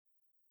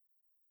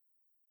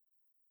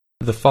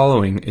The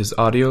following is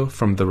audio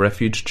from the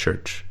Refuge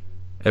Church.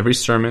 Every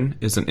sermon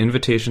is an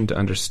invitation to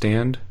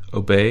understand,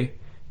 obey,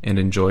 and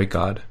enjoy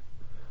God.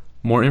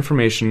 More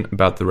information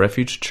about the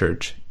Refuge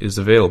Church is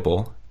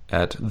available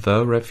at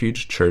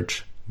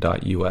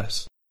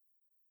therefugechurch.us.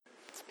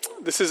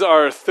 This is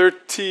our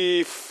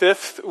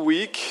 35th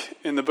week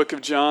in the book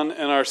of John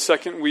and our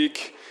second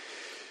week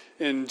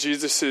in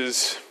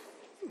Jesus'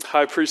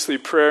 high priestly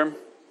prayer.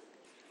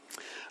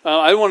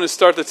 I want to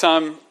start the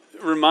time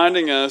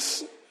reminding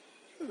us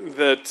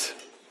that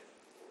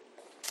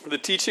the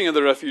teaching of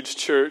the Refuge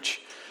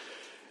Church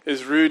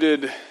is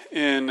rooted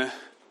in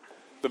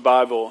the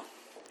Bible.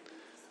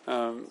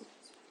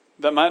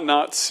 That might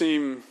not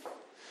seem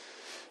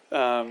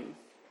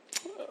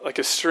like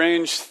a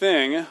strange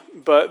thing,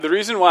 but the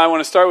reason why I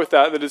want to start with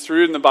that it's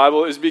rooted in the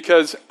Bible, is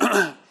because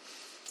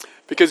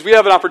we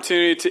have an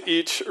opportunity to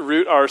each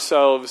root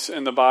ourselves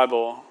in the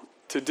Bible,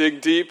 to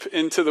dig deep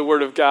into the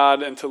Word of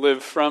God and to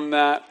live from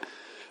that.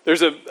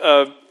 There's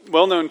a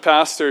well-known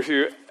pastor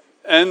who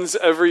ends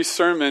every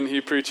sermon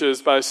he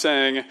preaches by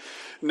saying,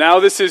 "Now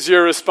this is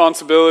your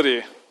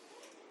responsibility."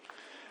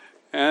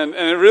 And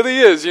it really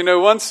is. You know,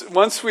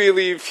 once we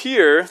leave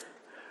here,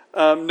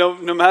 no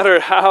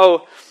matter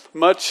how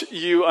much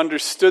you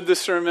understood the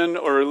sermon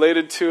or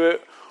related to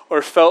it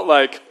or felt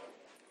like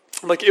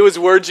it was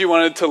words you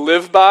wanted to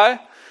live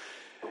by,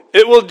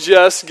 it will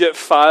just get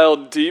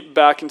filed deep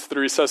back into the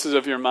recesses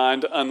of your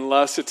mind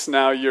unless it's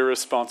now your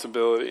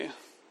responsibility.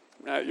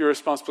 Your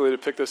responsibility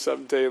to pick this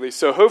up daily.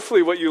 So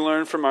hopefully what you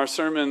learn from our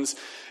sermons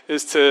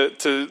is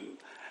to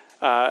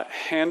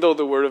handle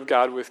the Word of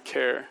God with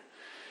care.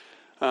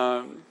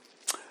 Now,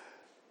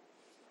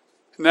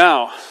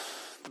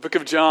 the book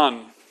of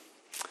John.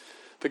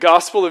 The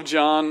Gospel of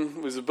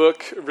John was a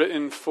book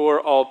written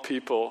for all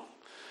people,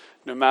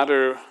 no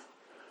matter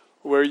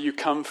where you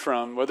come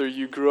from, whether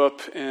you grew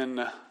up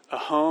in a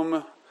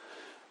home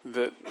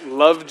that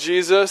loved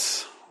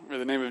Jesus, where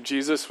the name of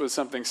Jesus was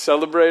something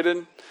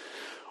celebrated,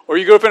 or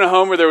you grew up in a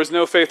home where there was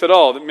no faith at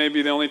all, that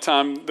maybe the only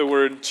time the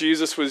word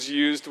Jesus was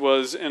used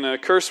was in a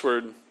curse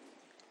word.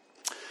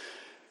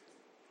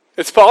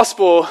 It's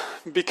possible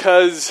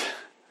because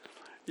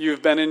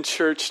you've been in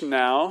church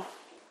now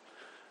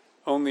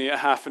only a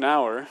half an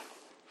hour,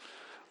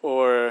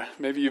 or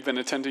maybe you've been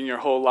attending your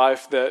whole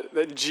life,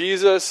 that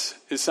Jesus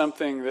is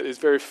something that is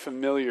very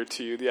familiar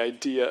to you, the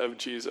idea of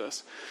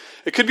Jesus.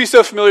 It could be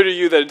so familiar to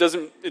you that it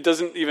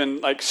doesn't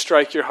even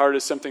strike your heart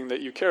as something that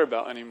you care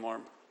about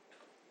anymore.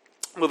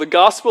 Well, the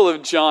Gospel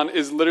of John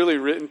is literally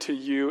written to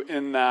you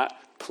in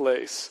that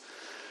place.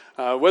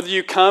 Whether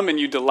you come and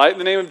you delight in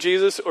the name of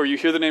Jesus, or you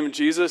hear the name of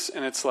Jesus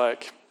and it's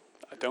like,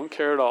 I don't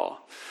care at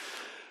all.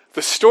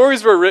 The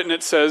stories were written,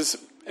 it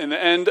says, in the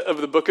end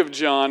of the book of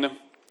John,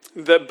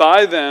 that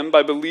by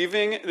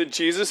believing that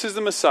Jesus is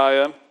the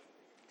Messiah,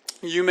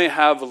 you may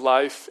have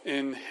life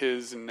in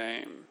his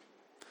name.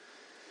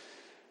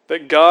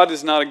 That God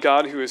is not a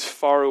God who is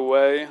far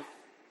away,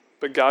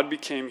 but God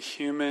became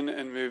human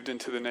and moved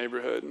into the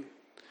neighborhood.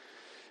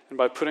 And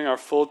by putting our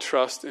full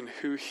trust in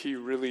who he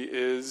really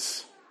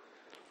is,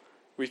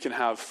 we can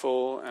have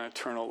full and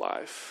eternal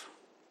life.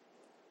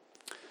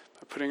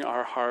 By putting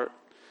our heart,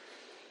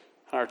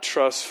 our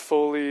trust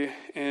fully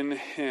in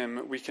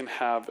him, we can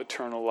have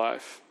eternal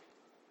life.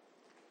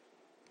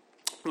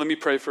 Let me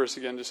pray first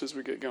again, just as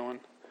we get going.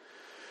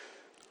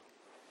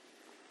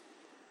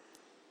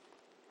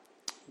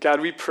 God,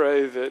 we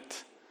pray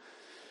that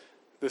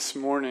this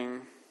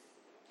morning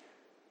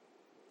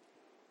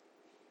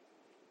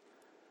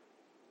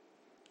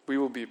we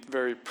will be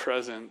very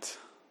present,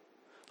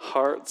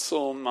 heart,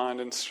 soul, mind,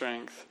 and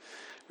strength.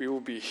 We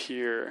will be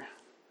here.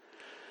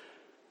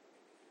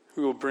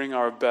 We will bring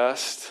our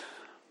best.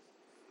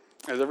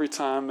 As every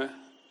time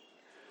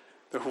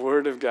the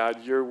Word of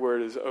God, your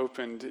Word, is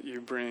opened,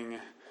 you bring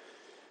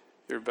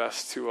your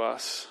best to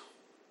us.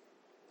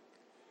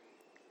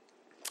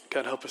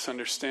 God, help us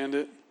understand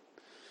it,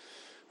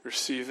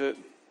 receive it,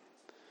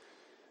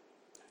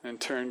 and in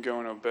turn go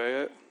and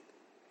obey it.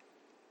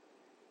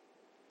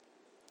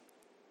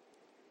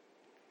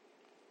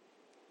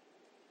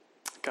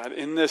 God,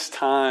 in this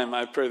time,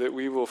 I pray that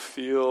we will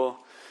feel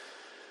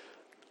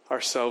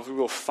ourselves, we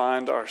will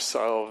find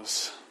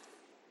ourselves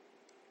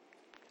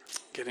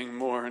getting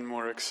more and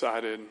more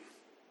excited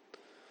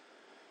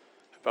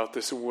about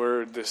this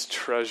word, this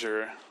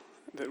treasure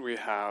that we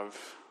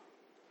have.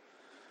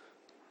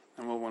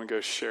 And we'll want to go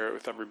share it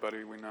with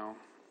everybody we know.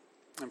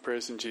 I pray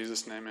this in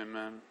Jesus' name,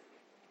 amen.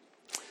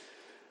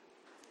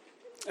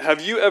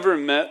 Have you ever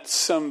met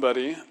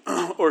somebody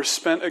or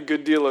spent a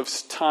good deal of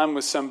time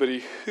with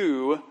somebody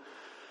who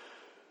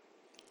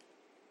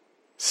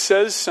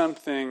says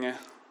something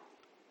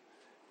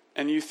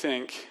and you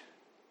think,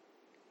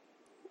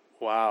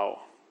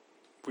 wow,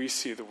 we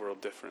see the world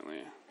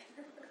differently?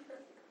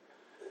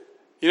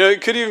 You know,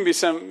 it could even be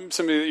somebody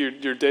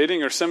that you're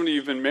dating or somebody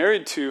you've been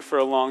married to for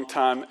a long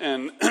time,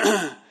 and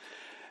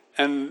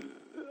and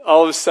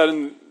all of a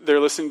sudden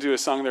they're listening to a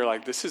song, they're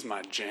like, this is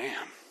my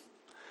jam.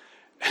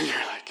 And you're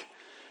like,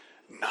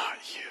 not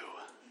you.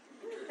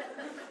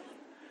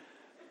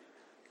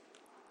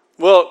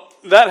 Well,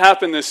 that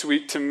happened this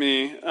week to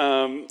me.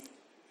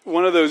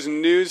 One of those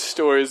news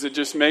stories that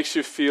just makes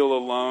you feel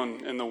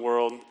alone in the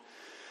world.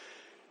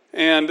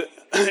 And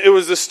it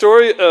was the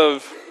story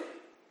of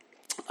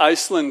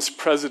Iceland's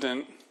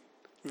president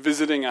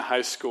visiting a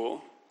high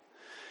school.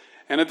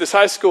 And at this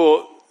high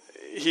school,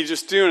 he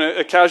just doing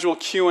a casual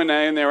Q&A,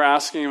 and they were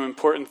asking him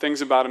important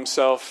things about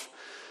himself.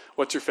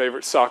 What's your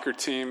favorite soccer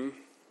team?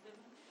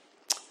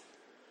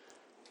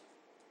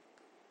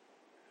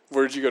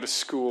 Where did you go to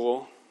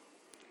school?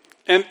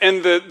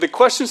 And the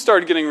questions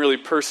started getting really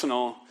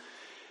personal.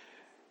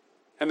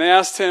 And they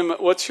asked him,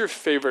 what's your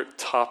favorite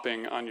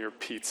topping on your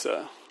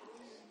pizza?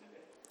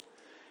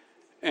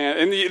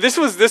 And this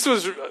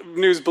was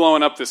news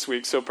blowing up this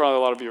week, so probably a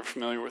lot of you are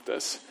familiar with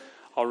this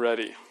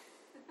already.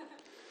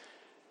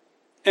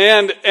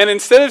 And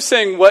instead of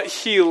saying what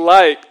he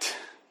liked,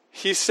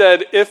 he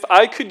said, if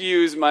I could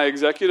use my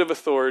executive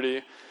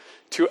authority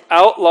to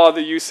outlaw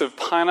the use of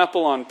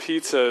pineapple on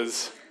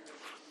pizzas,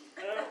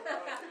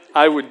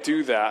 I would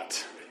do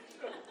that.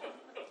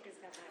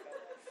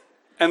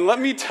 And let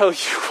me tell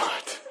you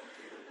what,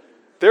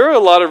 there are a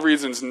lot of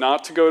reasons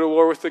not to go to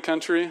war with the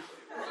country.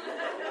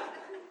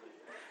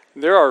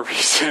 There are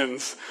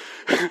reasons.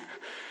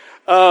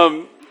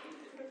 On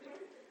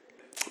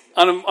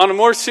a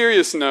more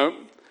serious note,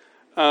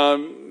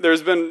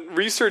 there's been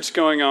research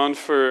going on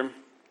for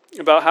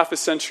about half a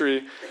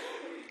century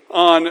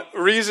on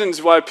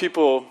reasons why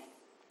people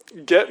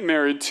get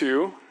married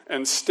to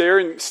and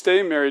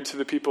stay married to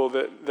the people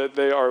that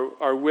they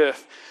are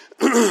with.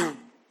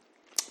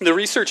 The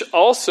research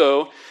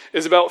also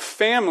is about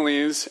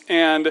families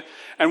and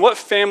what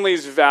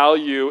families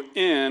value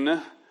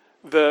in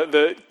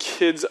the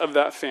kids of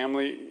that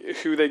family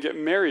who they get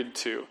married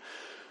to.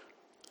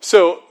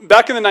 So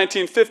back in the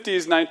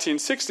 1950s,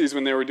 1960s,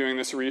 when they were doing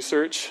this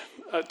research,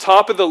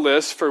 top of the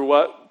list for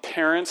what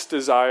parents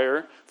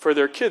desire for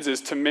their kids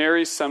is to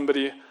marry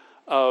somebody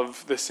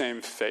of the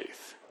same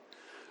faith.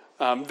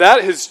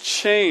 That has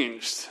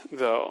changed,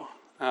 though.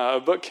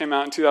 A book came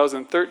out in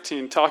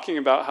 2013 talking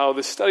about how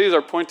the studies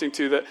are pointing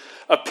to that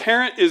a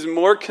parent is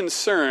more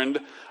concerned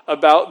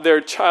about their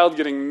child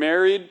getting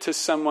married to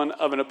someone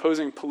of an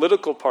opposing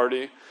political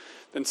party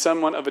than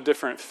someone of a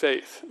different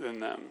faith than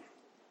them.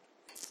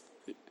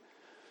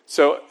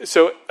 So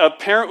a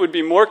parent would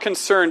be more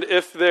concerned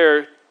if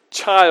their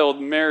child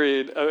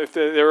married, if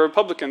they were a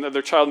Republican, that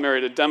their child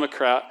married a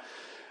Democrat,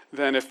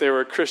 than if they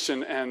were a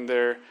Christian and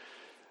their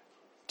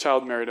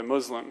child married a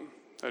Muslim.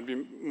 That would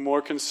be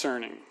more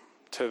concerning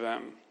to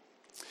them.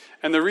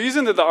 And the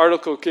reason that the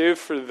article gave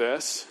for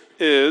this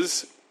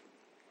is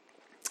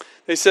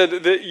they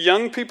said that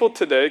young people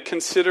today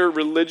consider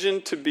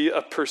religion to be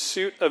a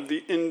pursuit of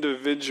the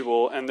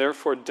individual and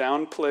therefore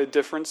downplay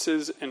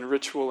differences in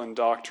ritual and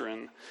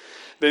doctrine.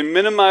 They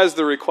minimize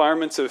the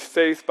requirements of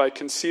faith by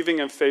conceiving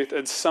of faith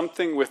as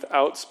something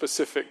without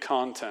specific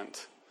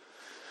content.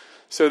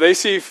 So they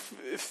see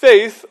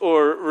faith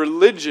or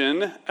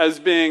religion as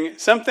being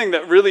something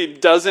that really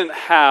doesn't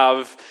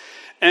have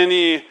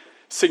any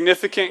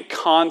significant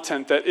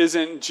content that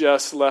isn't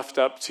just left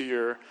up to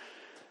your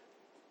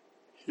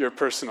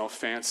personal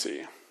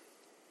fancy.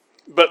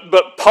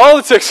 But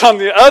politics, on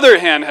the other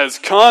hand, has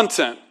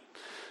content.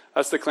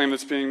 That's the claim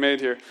that's being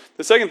made here.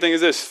 The second thing is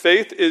this: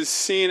 faith is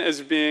seen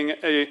as being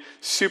a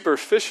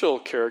superficial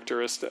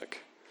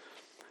characteristic,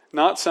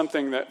 not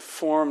something that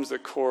forms the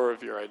core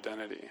of your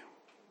identity.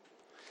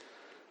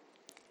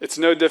 It's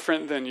no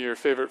different than your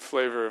favorite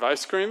flavor of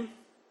ice cream,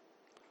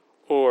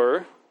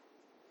 or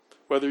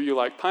whether you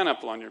like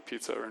pineapple on your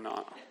pizza or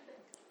not,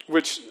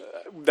 which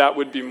that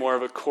would be more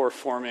of a core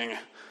forming.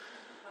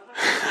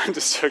 I'm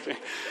just joking.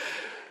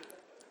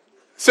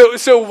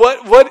 So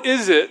what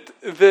is it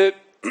that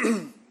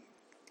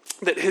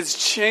that has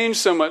changed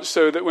so much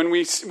so that when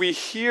we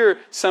hear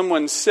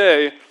someone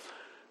say,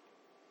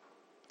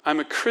 I'm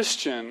a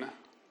Christian,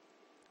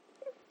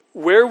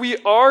 where we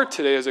are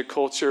today as a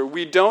culture,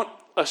 we don't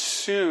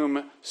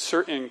assume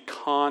certain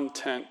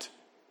content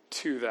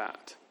to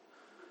that.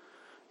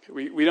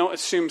 We don't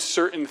assume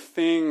certain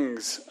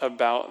things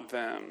about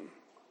them.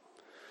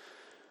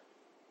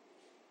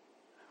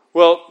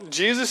 Well,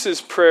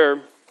 Jesus'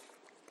 prayer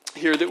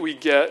here that we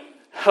get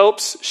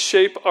helps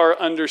shape our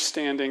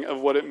understanding of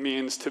what it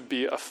means to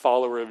be a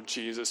follower of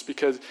Jesus,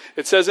 because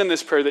it says in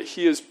this prayer that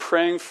he is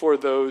praying for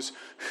those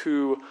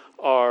who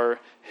are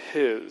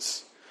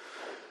his.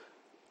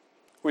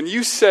 When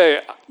you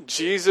say,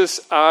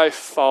 Jesus, I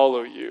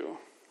follow you,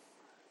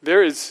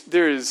 there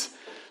is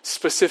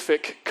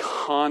specific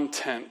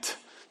content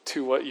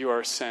to what you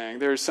are saying.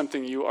 There is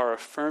something you are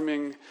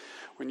affirming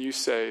when you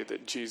say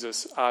that,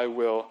 Jesus, I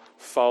will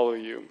follow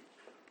you.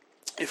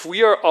 If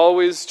we are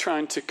always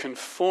trying to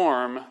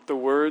conform the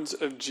words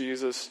of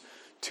Jesus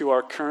to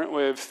our current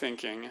way of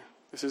thinking,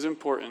 this is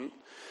important.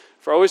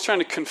 If we're always trying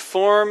to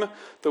conform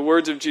the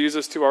words of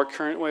Jesus to our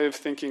current way of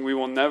thinking, we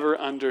will never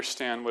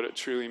understand what it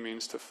truly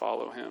means to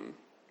follow him.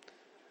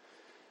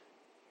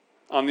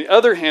 On the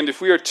other hand, if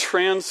we are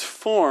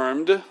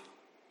transformed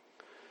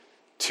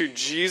to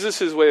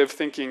Jesus' way of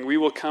thinking, we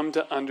will come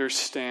to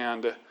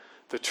understand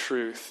the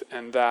truth,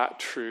 and that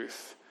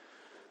truth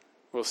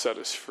will set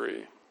us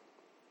free.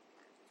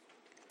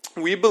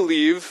 We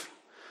believe,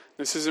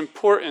 this is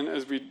important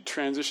as we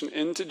transition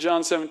into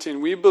John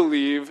 17, we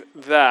believe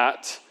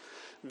that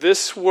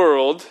this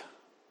world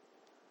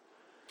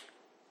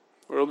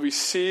we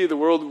see, the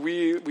world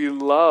we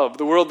love,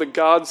 the world that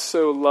God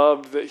so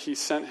loved that he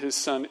sent his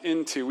son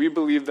into, we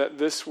believe that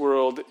this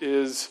world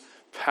is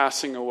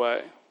passing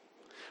away.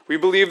 We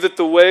believe that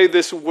the way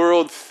this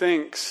world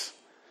thinks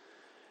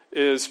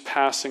is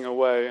passing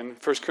away. In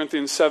 1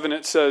 Corinthians 7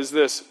 it says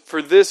this,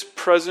 "For this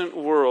present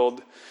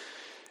world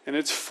and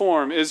its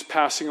form is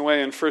passing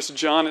away." In 1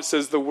 John it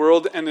says, "The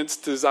world and its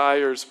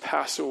desires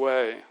pass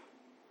away.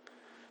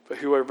 But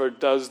whoever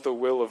does the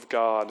will of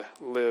God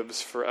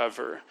lives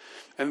forever."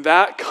 And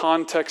that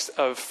context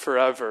of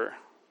forever,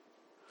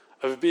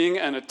 of being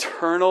an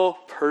eternal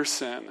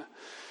person,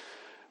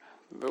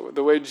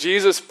 the way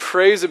Jesus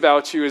prays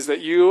about you is that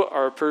you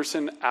are a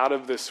person out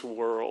of this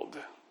world.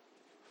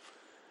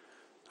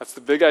 That's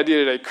the big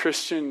idea today.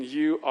 Christian,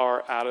 you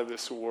are out of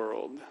this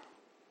world.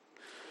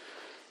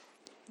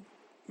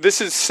 This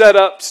is set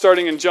up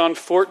starting in John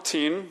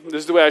 14.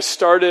 This is the way I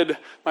started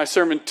my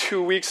sermon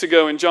 2 weeks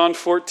ago in John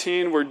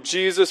 14, where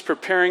Jesus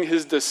preparing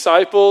his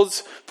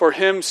disciples for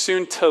him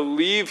soon to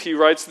leave. He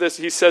writes this,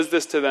 he says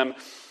this to them,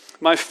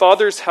 "My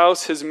Father's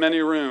house has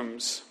many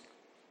rooms."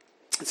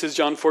 This is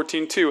John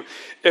 14:2.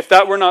 "If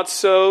that were not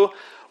so,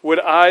 would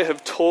I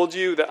have told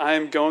you that I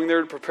am going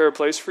there to prepare a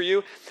place for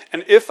you?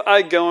 And if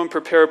I go and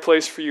prepare a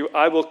place for you,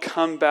 I will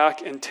come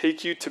back and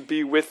take you to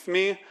be with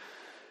me,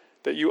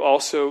 that you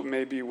also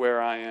may be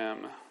where I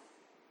am.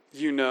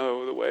 You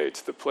know the way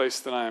to the place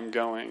that I am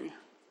going."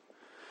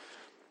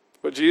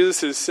 What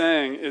Jesus is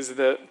saying is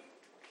that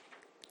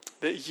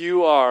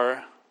you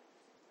are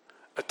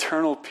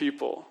eternal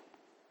people.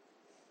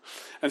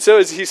 And so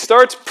as he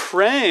starts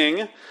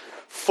praying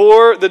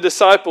for the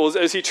disciples,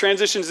 as he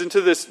transitions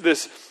into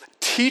this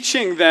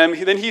teaching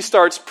them, then he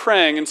starts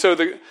praying. And so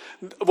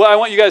what I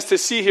want you guys to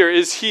see here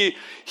is he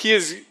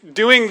is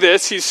doing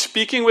this, he's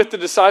speaking with the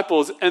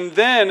disciples, and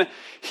then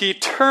he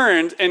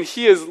turned and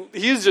he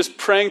is just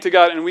praying to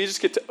God, and we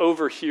just get to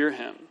overhear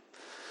him.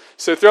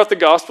 So throughout the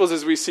Gospels,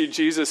 as we see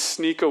Jesus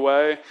sneak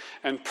away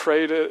and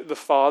pray to the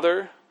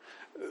Father,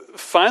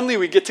 finally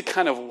we get to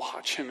kind of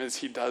watch him as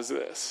he does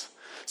this.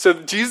 So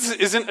Jesus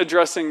isn't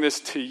addressing this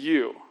to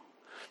you,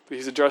 but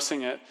he's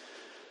addressing it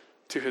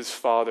to his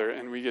Father,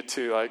 and we get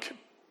to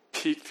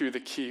peek through the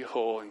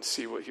keyhole and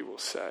see what he will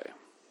say.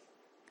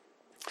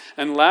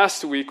 And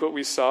last week what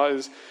we saw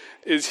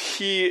is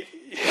he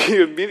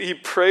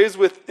prays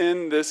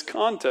within this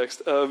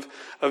context of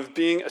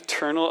being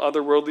eternal,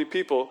 otherworldly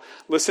people.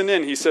 Listen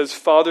in. He says,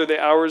 "Father, the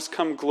hour has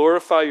come.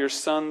 Glorify your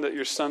Son, that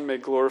your Son may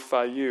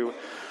glorify you.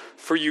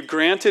 For you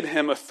granted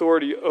him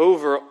authority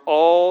over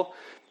all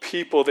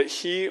people, that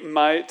he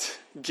might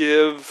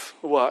give"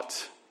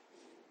 what?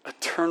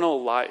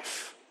 "Eternal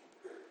life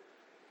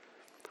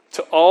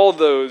to all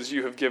those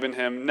you have given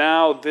him.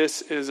 Now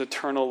this is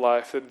eternal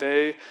life, that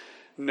they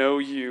know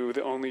you,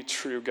 the only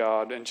true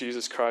God, and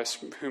Jesus Christ,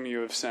 whom you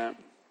have sent."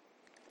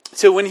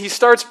 So when he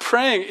starts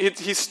praying,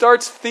 he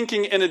starts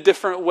thinking in a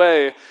different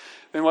way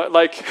than what,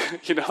 like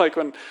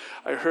when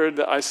I heard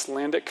the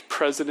Icelandic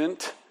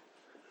president.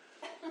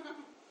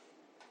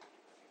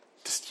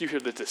 Just you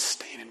hear the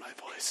disdain in my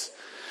voice.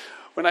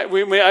 When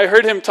I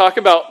heard him talk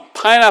about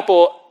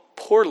pineapple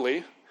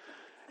poorly,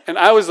 and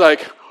I was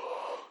like,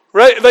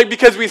 right,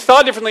 because we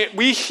thought differently.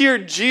 We hear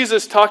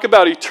Jesus talk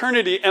about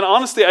eternity, and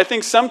honestly, I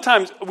think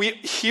sometimes we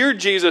hear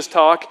Jesus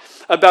talk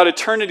about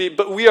eternity,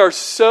 but we are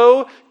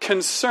so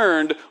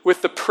concerned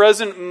with the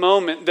present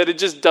moment that it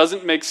just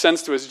doesn't make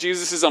sense to us.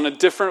 Jesus is on a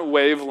different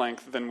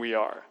wavelength than we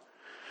are.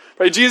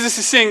 Right? Jesus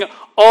is seeing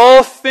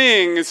all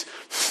things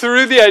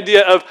through the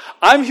idea of,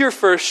 I'm here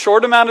for a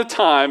short amount of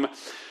time.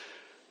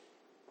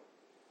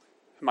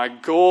 My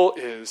goal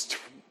is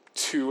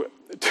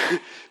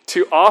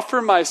to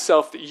offer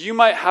myself that you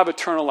might have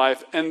eternal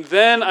life, and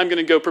then I'm going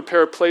to go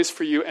prepare a place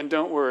for you, and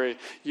don't worry,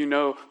 you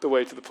know the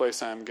way to the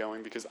place I am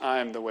going, because I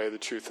am the way, the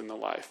truth, and the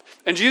life.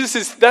 And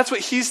that's what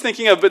he's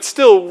thinking of, but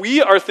still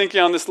we are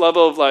thinking on this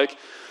level of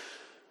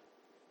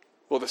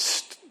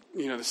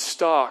the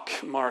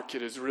stock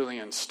market is really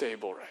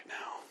unstable right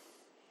now.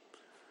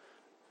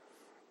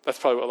 That's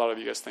probably what a lot of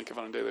you guys think of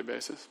on a daily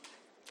basis.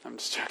 I'm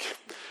just joking.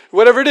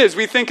 Whatever it is,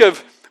 we think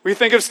of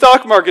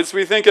stock markets,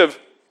 we think of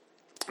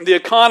the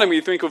economy,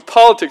 we think of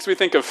politics, we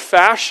think of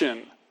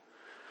fashion,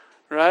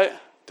 right?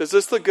 Does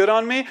this look good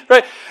on me?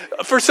 Right?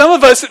 For some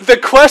of us, the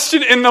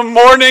question in the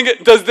morning,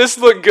 does this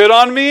look good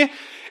on me,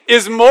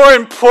 is more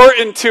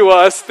important to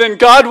us than,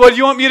 God, what do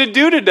you want me to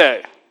do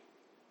today?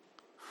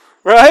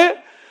 Right?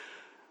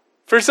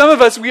 For some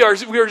of us, we are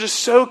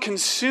just so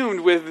consumed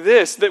with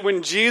this that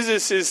when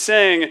Jesus is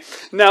saying,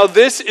 now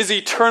this is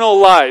eternal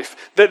life,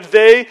 that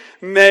they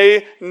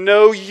may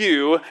know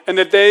you and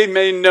that they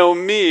may know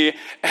me,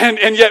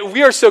 and yet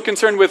we are so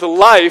concerned with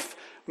life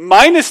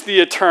minus the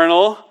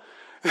eternal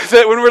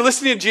that when we're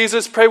listening to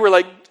Jesus pray, we're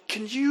like,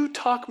 can you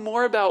talk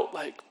more about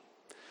like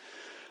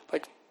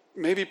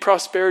maybe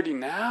prosperity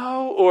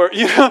now, or,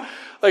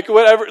 like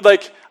whatever,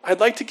 like I'd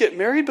like to get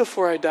married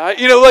before I die.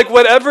 Like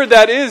whatever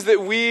that is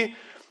that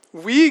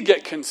we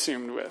get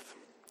consumed with.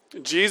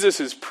 Jesus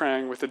is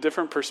praying with a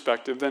different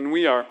perspective than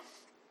we are.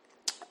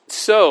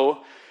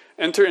 So,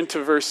 enter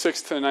into verse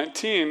 6 to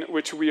 19,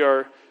 which we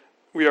are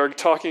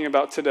talking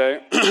about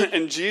today.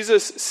 And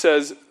Jesus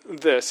says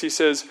this. He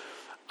says,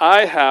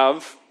 I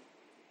have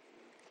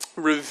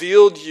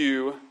revealed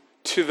you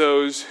to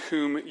those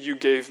whom you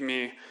gave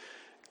me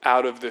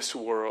out of this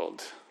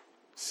world.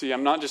 See,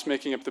 I'm not just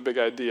making up the big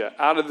idea.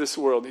 Out of this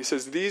world. He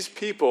says, these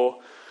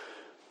people,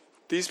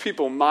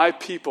 my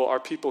people, are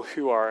people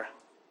who are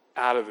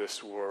out of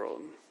this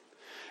world.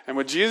 And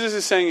what Jesus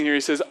is saying here,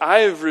 he says, I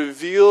have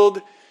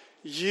revealed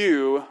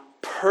you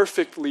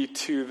perfectly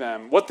to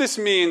them. What this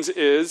means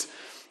is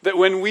that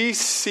when we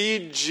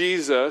see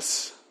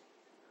Jesus,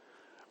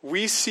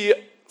 we see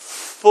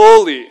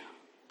fully,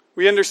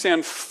 we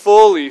understand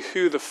fully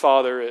who the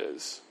Father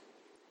is.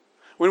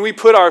 When we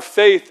put our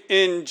faith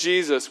in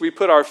Jesus, we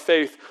put our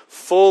faith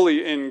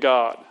fully in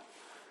God.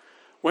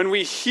 When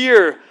we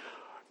hear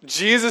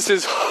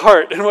Jesus'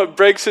 heart and what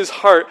breaks his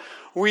heart,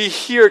 we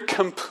hear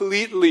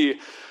completely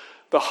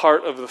the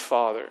heart of the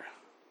Father.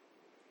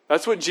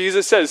 That's what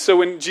Jesus says. So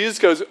when Jesus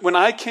goes, when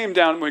I came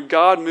down, when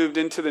God moved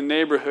into the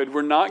neighborhood,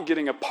 we're not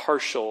getting a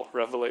partial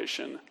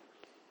revelation.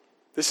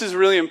 This is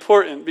really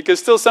important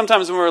because still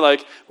sometimes when we're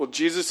like, well,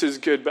 Jesus is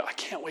good, but I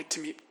can't wait to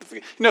meet.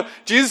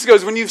 Jesus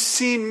goes, when you've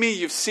seen me,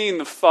 you've seen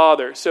the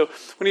Father. So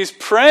when he's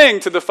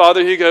praying to the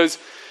Father, he goes,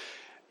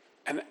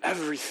 and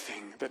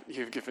everything that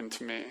you've given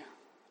to me,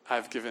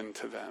 I've given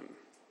to them.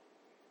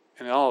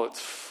 In all its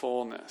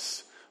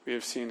fullness, we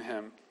have seen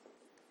him.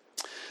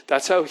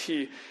 That's how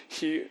he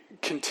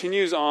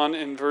continues on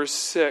in verse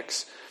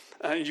 6.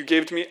 You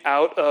gave to me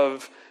out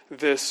of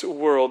this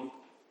world.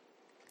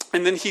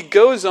 And then he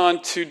goes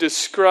on to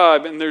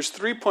describe, and there's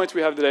 3 points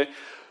we have today,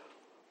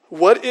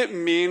 what it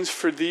means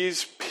for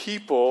these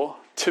people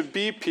to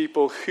be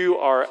people who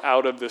are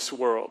out of this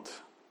world.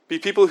 Be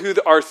people who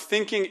our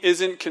thinking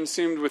isn't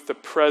consumed with the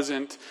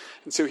present.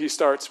 And so he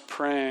starts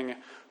praying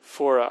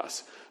for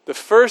us. The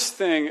first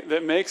thing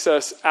that makes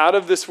us out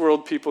of this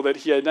world people that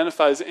he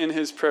identifies in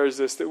his prayer is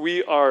this, that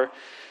we are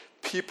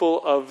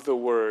people of the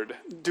Word.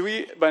 Do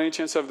we, by any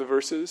chance, have the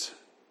verses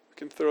we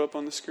can throw up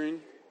on the screen?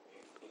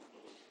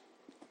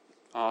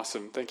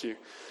 Awesome, thank you.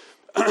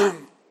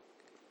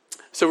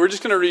 So we're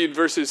just going to read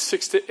verses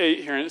 6 to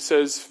 8 here, and it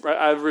says, right,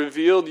 I've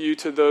revealed you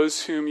to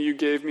those whom you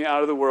gave me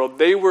out of the world.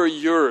 They were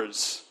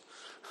yours.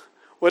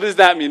 What does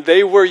that mean?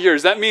 They were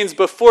yours. That means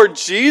before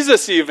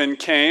Jesus even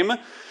came,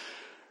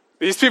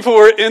 these people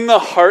were in the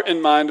heart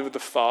and mind of the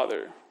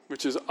Father,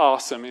 which is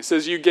awesome. He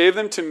says, you gave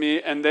them to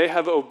me, and they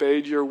have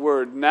obeyed your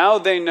word. Now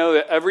they know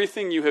that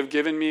everything you have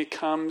given me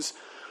comes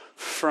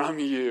from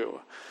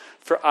you.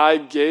 For I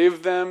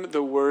gave them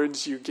the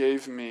words you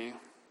gave me,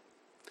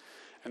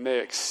 and they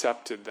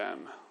accepted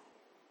them.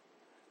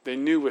 They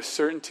knew with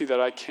certainty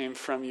that I came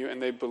from you,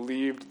 and they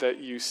believed that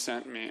you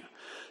sent me.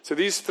 So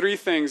these 3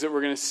 things that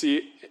we're going to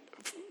see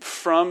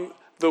from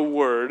the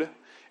word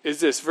is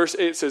this. Verse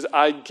 8 says,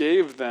 I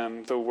gave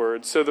them the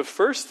word. So the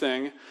first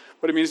thing,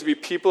 what it means to be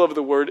people of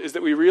the word, is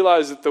that we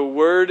realize that the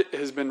word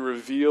has been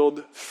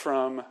revealed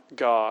from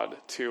God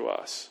to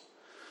us.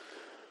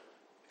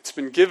 It's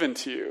been given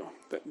to you.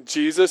 That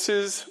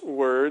Jesus'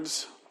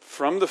 words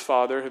from the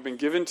Father have been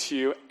given to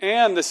you.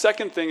 And the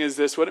second thing is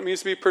this, what it means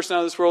to be a person out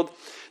of this world.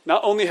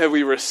 Not only have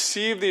we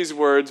received these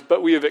words,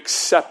 but we have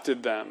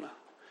accepted them.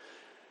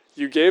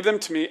 You gave them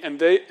to me, and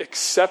they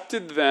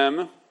accepted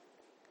them.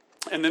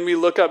 And then we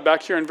look up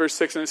back here in verse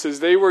 6, and it says,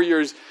 they were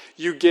yours.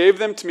 You gave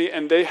them to me,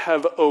 and they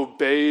have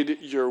obeyed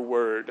your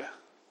word.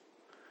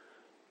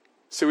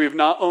 So we've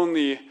not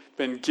only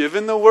been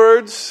given the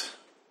words,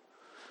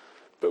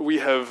 but we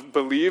have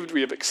believed, we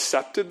have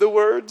accepted the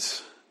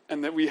words,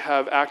 and that we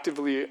have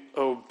actively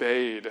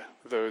obeyed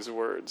those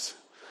words.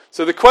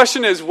 So the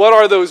question is, what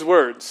are those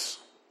words?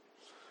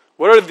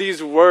 What are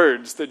these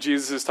words that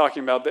Jesus is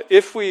talking about? That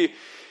if we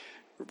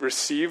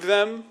receive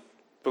them,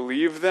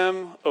 believe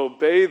them,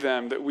 obey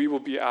them, that we will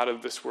be out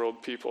of this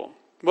world people.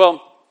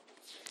 Well,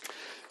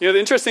 the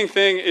interesting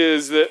thing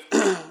is that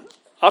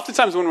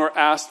oftentimes when we're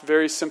asked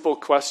very simple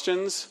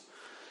questions,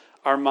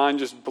 our mind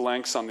just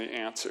blanks on the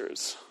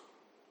answers.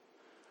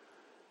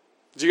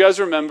 Do you guys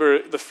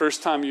remember the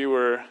first time you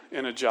were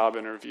in a job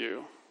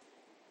interview?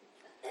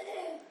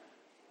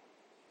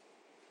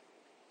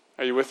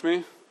 Are you with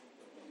me?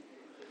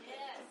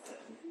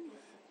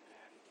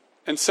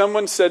 And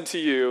someone said to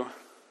you,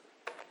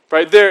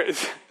 right there,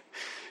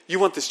 you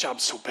want this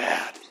job so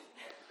bad.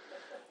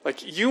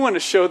 Like, you want to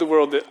show the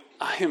world that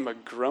I am a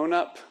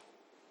grown-up.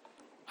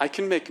 I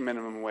can make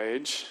minimum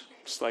wage,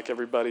 just like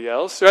everybody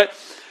else, right?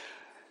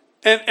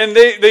 And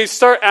they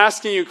start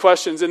asking you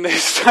questions, and they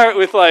start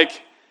with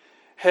like,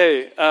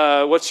 hey,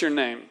 what's your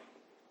name?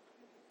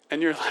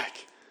 And you're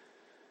like,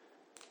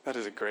 that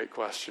is a great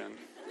question.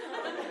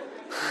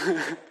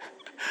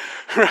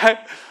 Right?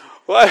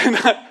 Well,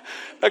 not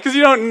because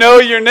you don't know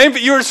your name,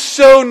 but you are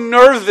so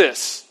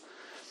nervous.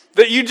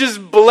 that you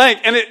just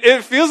blank. And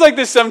it feels like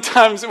this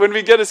sometimes when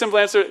we get a simple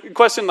answer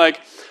question like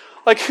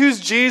who's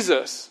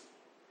Jesus?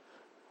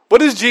 What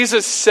does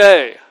Jesus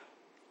say?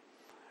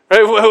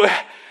 Right?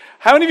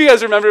 How many of you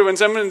guys remember when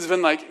someone's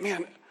been like,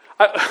 man,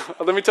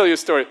 let me tell you a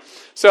story.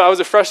 So I was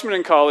a freshman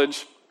in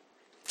college.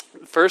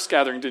 The first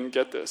gathering didn't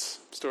get this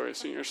story,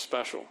 so you're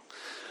special.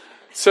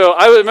 So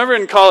I remember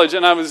in college,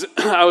 and I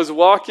was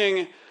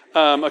walking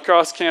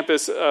across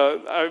campus.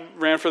 I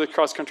ran for the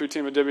cross country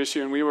team at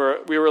WSU, and we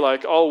were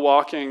like all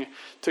walking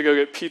to go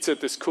get pizza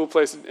at this cool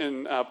place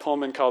in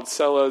Pullman called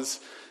Cella's.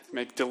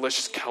 Make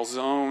delicious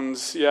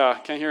calzones. Yeah,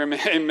 can't hear him.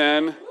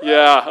 Amen.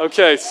 Yeah,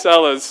 okay,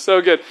 Cella's,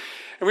 so good.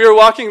 And we were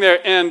walking there,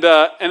 and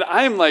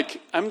I'm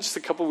just a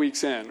couple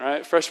weeks in,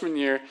 right, freshman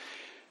year,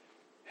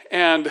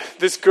 and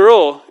this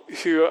girl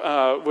who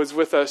was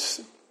with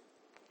us,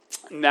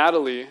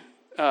 Natalie.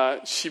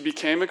 She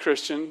became a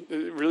Christian, a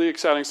really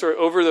exciting story,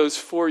 over those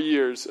 4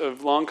 years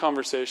of long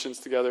conversations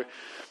together.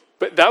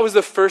 But that was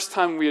the first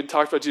time we had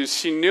talked about Jesus.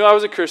 She knew I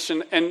was a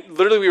Christian, and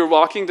literally we were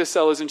walking to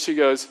Cella's, and she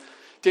goes,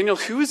 Daniel,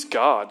 who is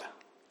God?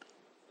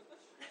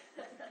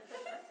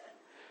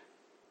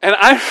 And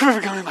I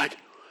remember going like,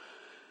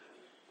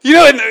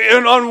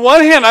 and on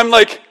one hand, I'm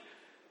like,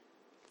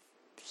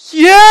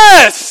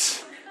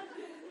 yes!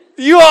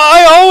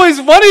 I always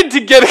wanted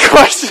to get a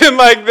question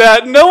like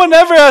that. No one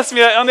ever asked me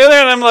that. On the other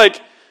hand, I'm like,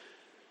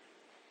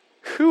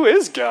 who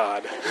is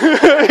God?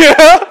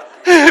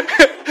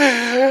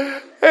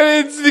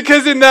 And it's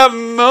because in that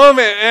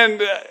moment,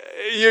 and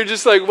you're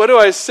just like, what do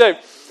I say?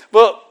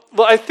 Well,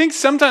 I think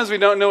sometimes we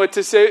don't know what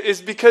to say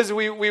is because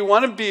we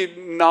want to be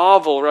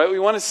novel, right? We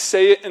want to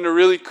say it in a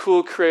really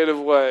cool, creative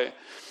way.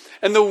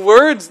 And the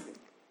words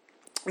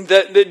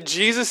that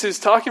Jesus is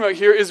talking about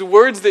here is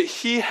words that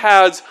he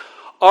has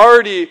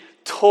already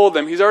told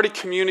them. He's already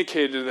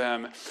communicated to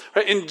them.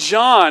 Right? In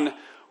John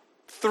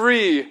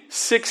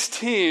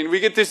 3:16, we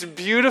get this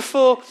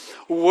beautiful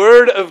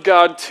word of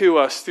God to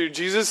us through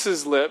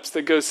Jesus' lips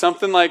that goes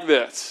something like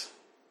this.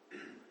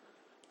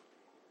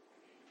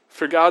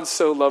 For God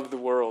so loved the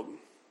world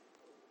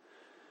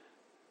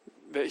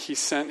that he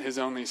sent his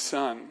only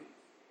Son,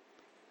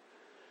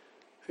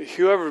 that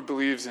whoever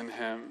believes in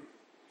him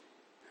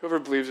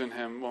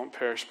won't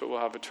perish but will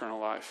have eternal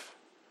life.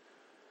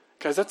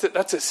 Guys,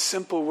 that's a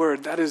simple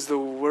word. That is the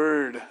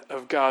word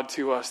of God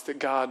to us, that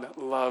God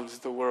loves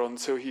the world, and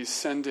so he's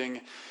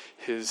sending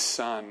his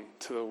Son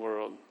to the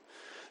world.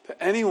 That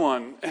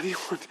anyone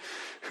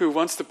who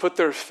wants to put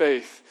their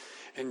faith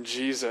in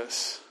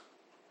Jesus,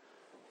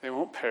 they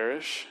won't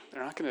perish.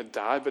 They're not going to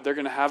die, but they're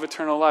going to have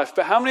eternal life.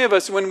 But how many of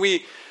us, when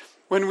we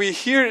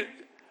hear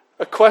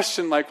a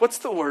question like, what's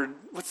the word?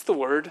 What's the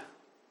word?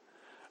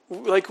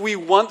 Like we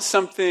want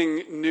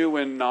something new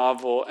and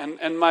novel.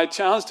 And my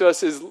challenge to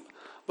us is,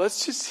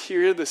 let's just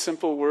hear the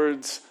simple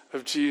words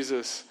of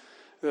Jesus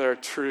that are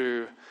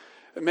true.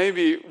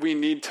 Maybe we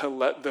need to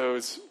let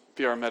those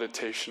be our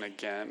meditation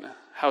again.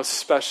 How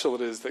special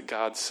it is that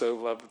God so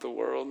loved the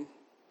world.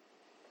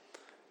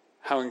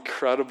 How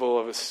incredible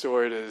of a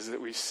story it is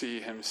that we see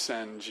him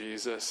send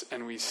Jesus,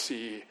 and we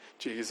see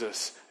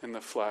Jesus in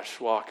the flesh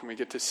walk, and we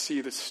get to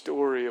see the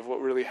story of what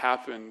really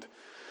happened.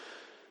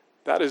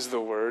 That is the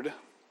word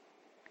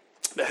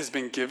that has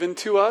been given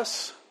to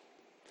us,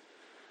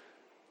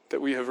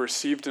 that we have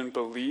received and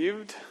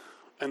believed,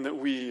 and that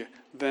we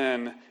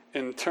then,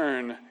 in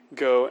turn,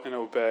 go and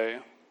obey.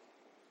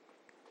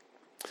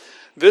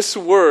 This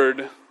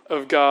word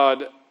of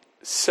God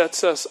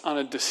sets us on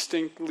a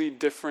distinctly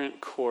different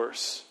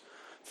course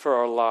for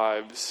our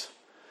lives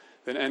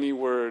than any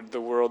word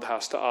the world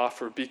has to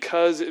offer,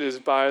 because it is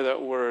by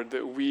that word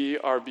that we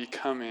are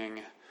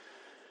becoming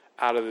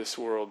out of this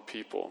world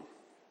people.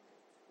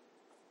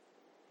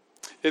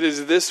 It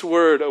is this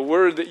word, a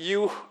word that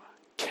you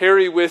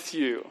carry with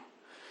you.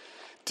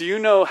 Do you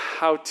know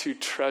how to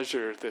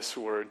treasure this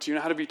word? Do you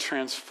know how to be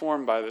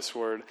transformed by this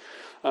word?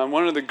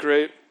 One of the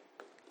great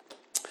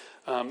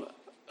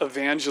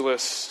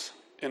evangelists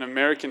in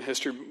American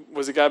history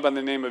was a guy by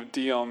the name of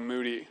D.L.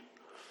 Moody.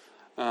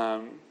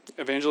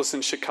 Evangelist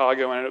in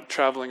Chicago, ended up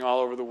traveling all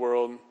over the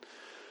world.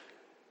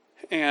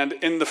 And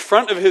in the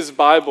front of his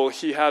Bible,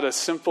 he wrote a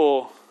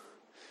simple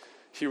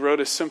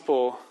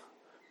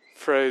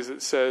phrase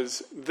that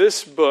says,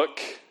 "This book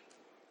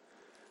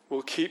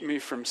will keep me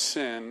from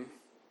sin,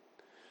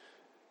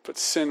 but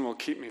sin will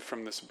keep me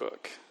from this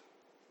book."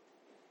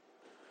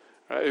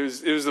 Right? It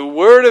was the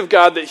word of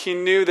God that he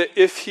knew that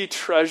if he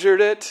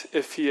treasured it,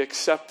 if he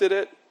accepted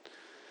it,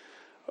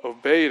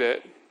 obeyed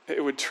it,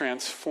 it would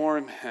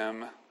transform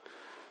him.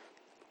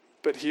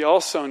 But he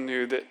also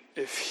knew that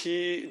if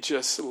he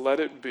just let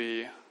it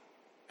be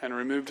and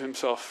removed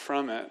himself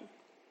from it,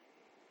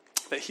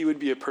 that he would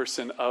be a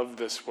person of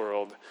this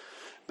world,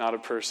 not a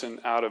person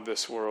out of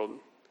this world.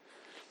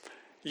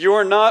 You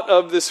are not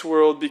of this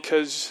world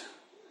because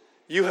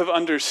you have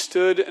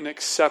understood and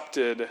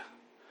accepted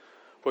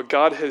what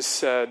God has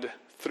said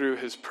through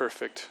his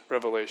perfect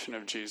revelation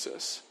of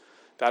Jesus.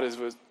 That is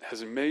what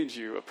has made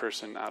you a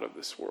person out of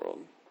this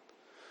world.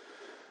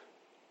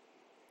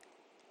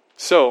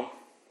 So,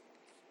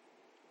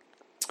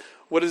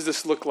 what does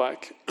this look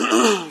like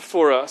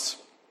for us?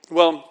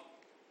 Well,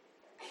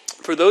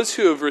 for those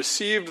who have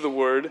received the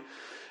word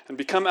and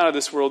become out of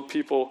this world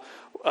people,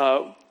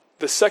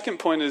 the second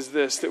point is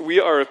this, that we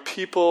are a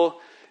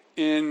people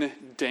in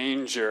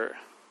danger.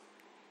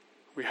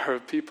 We are a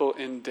people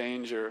in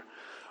danger.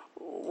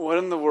 What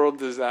in the world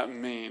does that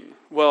mean?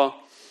 Well,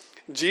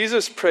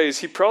 Jesus prays.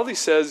 He probably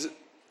says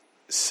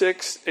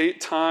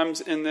 6-8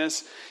 times in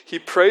this. He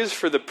prays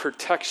for the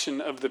protection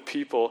of the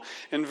people.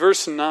 In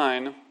verse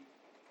 9,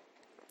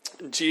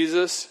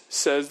 Jesus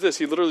says this.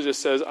 He literally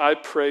just says, I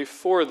pray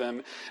for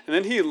them. And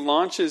then he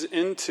launches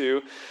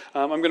into,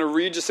 I'm going to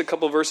read just a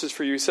couple verses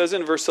for you. He says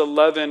in verse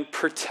 11,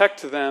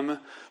 protect them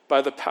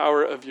by the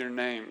power of your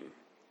name.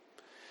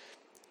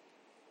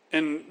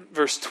 In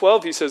verse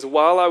 12, he says,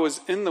 while I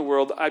was in the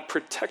world, I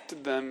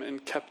protected them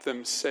and kept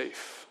them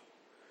safe.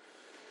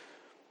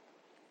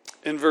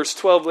 In verse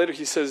 12 later,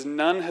 he says,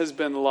 none has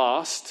been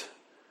lost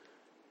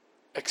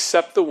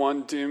except the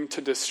one doomed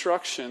to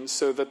destruction,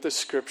 so that the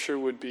scripture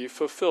would be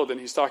fulfilled. And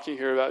he's talking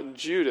here about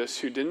Judas,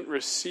 who didn't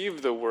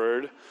receive the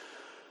word,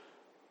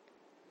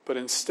 but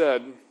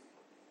instead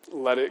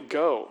let it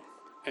go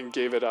and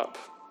gave it up.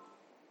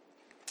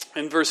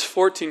 In verse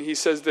 14, he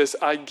says this,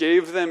 I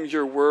gave them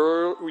your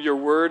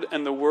word,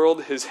 and the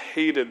world has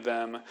hated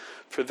them,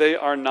 for they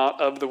are not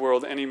of the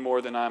world any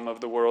more than I am of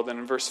the world. And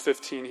in verse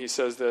 15, he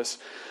says this,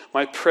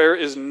 my prayer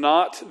is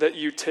not that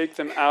you take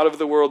them out of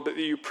the world, but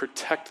that you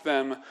protect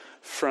them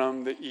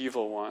from the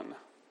evil one.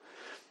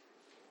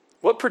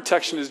 What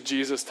protection is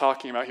Jesus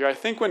talking about here? I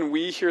think when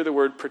we hear the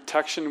word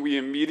protection, we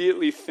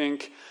immediately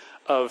think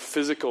of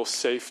physical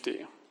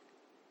safety.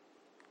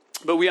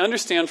 But we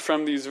understand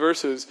from these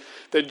verses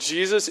that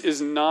Jesus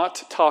is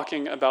not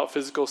talking about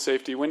physical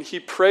safety. When he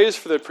prays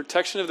for the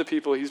protection of the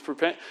people,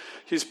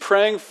 he's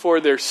praying for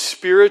their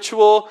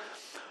spiritual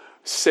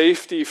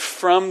safety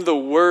from the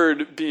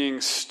word being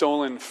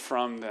stolen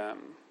from them.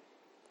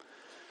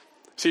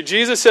 See,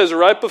 Jesus says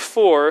right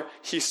before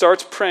he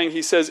starts praying,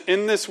 he says,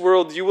 in this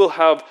world you will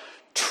have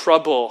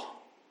trouble,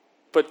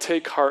 but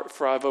take heart,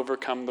 for I've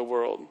overcome the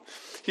world.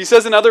 He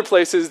says in other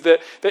places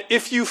that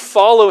if you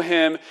follow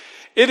him,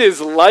 it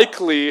is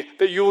likely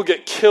that you will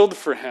get killed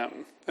for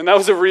him. And that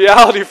was a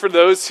reality for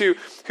those who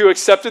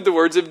accepted the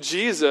words of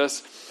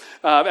Jesus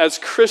as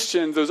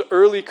Christians, those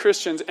early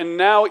Christians. And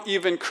now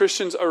even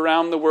Christians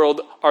around the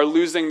world are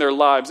losing their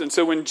lives. And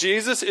so when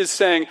Jesus is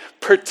saying,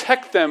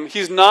 protect them,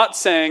 he's not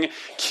saying,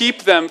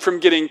 keep them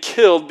from getting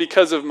killed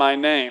because of my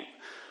name.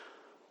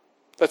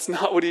 That's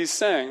not what he's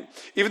saying.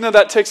 Even though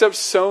that takes up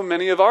so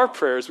many of our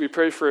prayers. We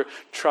pray for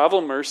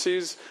travel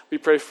mercies. We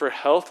pray for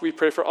health. We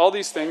pray for all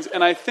these things.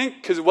 And I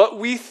think, because what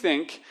we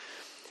think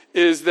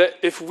is that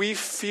if we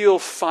feel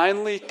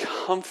finally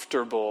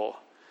comfortable,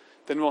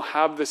 then we'll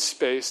have the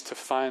space to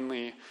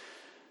finally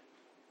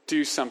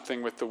do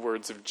something with the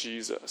words of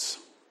Jesus.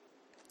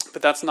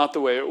 But that's not the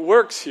way it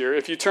works here.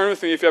 If you turn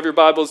with me, if you have your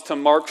Bibles, to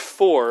Mark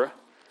 4,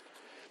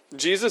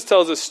 Jesus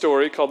tells a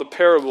story called the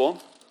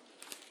parable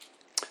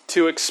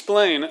to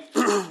explain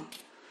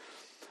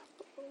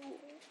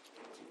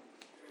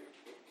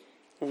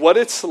what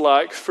it's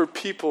like for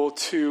people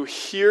to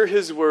hear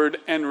his word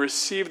and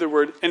receive the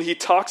word. And he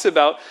talks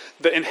about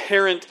the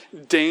inherent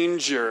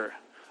danger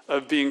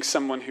of being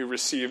someone who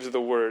receives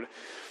the word.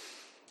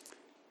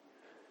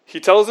 He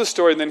tells the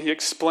story and then he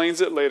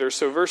explains it later.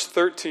 So verse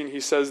 13, he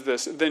says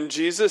this, then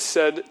Jesus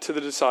said to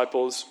the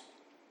disciples,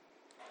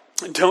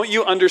 don't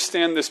you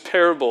understand this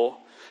parable?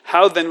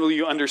 How then will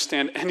you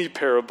understand any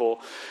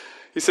parable?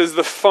 He says,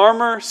 the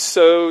farmer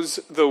sows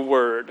the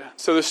word.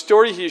 So the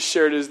story he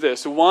shared is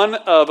this. One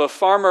of a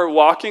farmer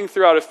walking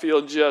throughout a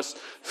field just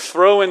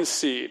throwing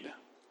seed.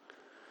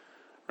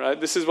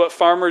 Right? This is what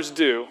farmers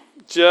do.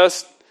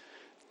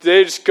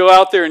 They just go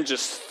out there and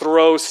just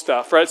throw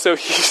stuff. Right? So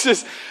he's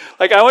just,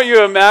 I want you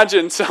to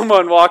imagine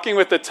someone walking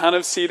with a ton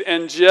of seed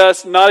and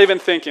just not even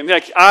thinking.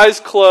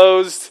 Eyes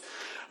closed,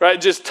 right?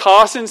 Just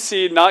tossing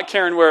seed, not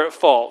caring where it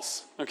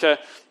falls. Okay?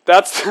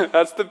 That's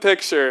the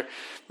picture.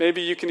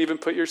 Maybe you can even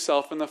put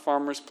yourself in the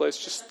farmer's place,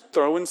 just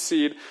throwing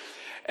seed.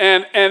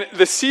 And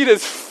the seed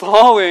is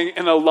falling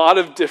in a lot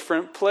of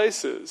different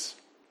places.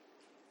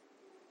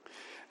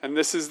 And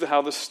this is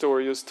how the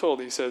story is told.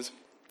 He says,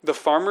 the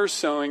farmer's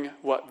sowing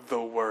what? The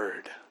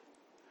word.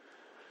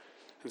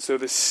 And so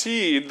the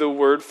seed, the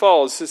word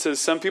falls. It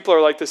says some people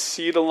are like the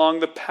seed along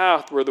the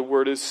path where the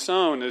word is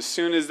sown. As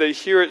soon as they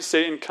hear it,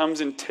 Satan comes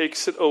and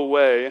takes it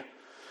away.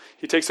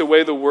 He takes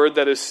away the word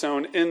that is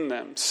sown in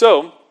them.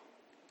 So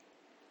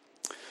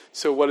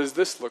what does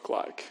this look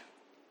like?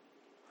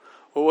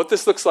 Well, what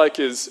this looks like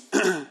is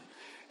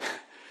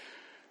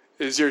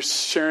you're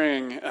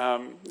sharing,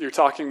 you're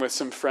talking with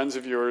some friends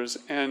of yours,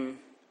 and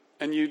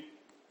you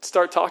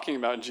start talking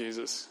about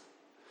Jesus.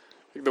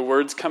 The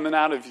word's coming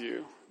out of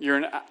you. You're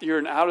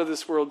an out of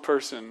this world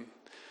person,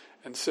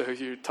 and so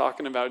you're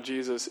talking about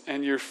Jesus,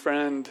 and your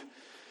friend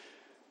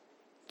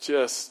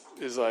just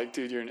is like,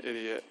 dude, you're an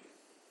idiot.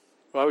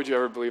 Why would you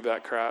ever believe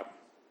that crap?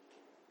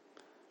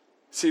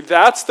 See,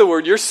 that's the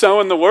word. You're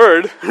sowing the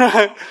word,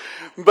 right?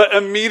 But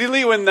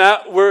immediately when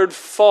that word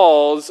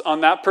falls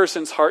on that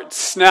person's heart, it's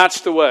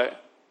snatched away.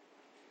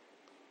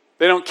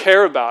 They don't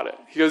care about it.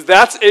 He goes,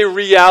 that's a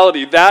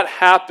reality. That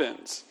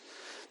happens.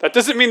 That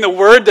doesn't mean the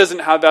word doesn't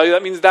have value.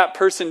 That means that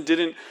person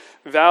didn't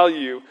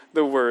value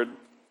the word.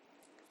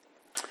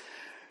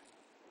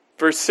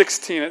 Verse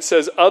 16, it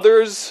says,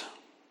 others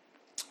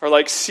are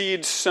like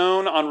seed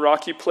sown on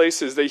rocky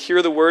places. They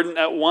hear the word and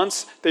at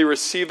once they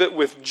receive it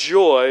with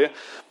joy.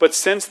 But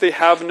since they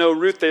have no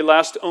root, they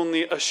last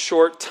only a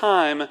short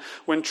time.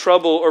 When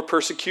trouble or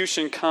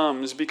persecution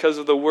comes because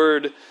of the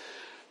word,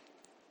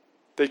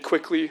 they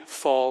quickly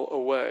fall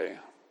away.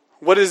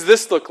 What does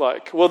this look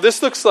like? Well,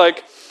 this looks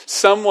like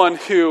someone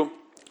who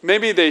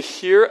maybe they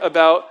hear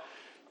about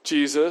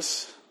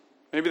Jesus.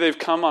 Maybe they've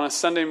come on a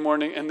Sunday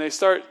morning and they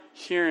start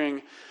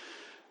hearing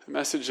the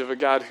message of a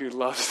God who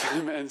loves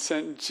them and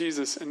sent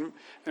Jesus. And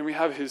we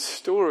have his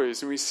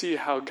stories and we see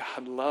how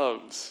God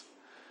loves.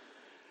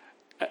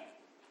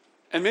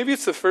 And maybe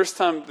it's the first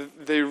time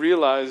that they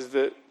realize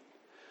that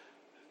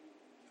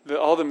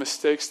all the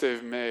mistakes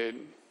they've made,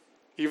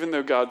 even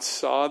though God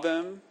saw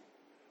them,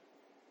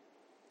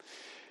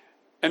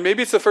 and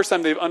maybe it's the first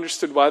time they've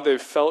understood why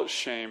they've felt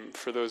shame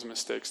for those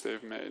mistakes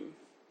they've made.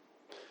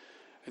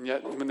 And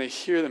yet, when they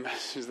hear the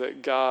message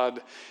that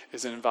God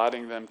is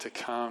inviting them to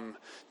come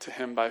to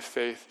him by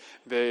faith,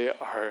 they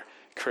are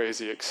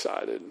crazy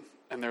excited.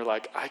 And they're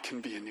like, I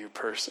can be a new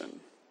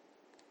person.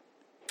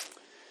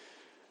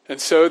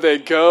 And so they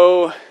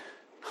go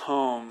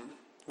home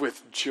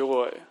with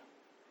joy.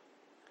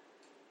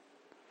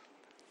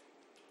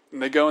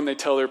 And they go and they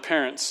tell their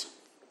parents,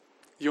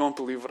 you won't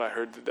believe what I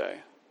heard today.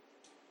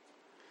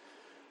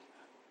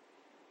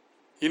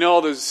 You know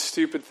all those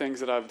stupid things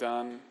that I've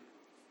done?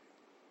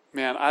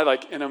 Man,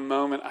 in a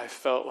moment, I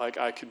felt like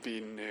I could be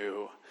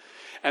new.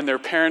 And their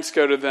parents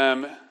go to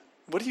them,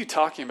 what are you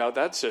talking about?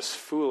 That's just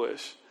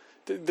foolish.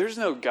 There's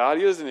no God.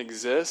 He doesn't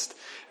exist.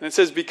 And it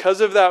says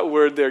because of that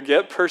word, they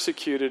get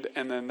persecuted,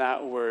 and then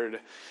that word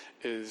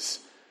word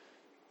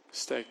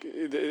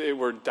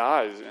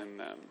dies in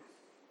them.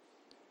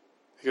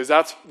 Because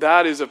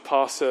that is a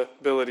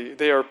possibility.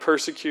 They are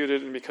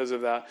persecuted, and because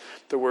of that,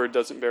 the word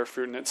doesn't bear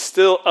fruit in it.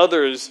 Still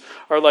others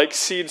are like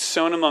seeds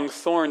sown among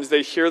thorns.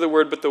 They hear the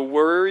word, but the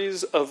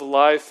worries of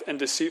life and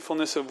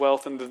deceitfulness of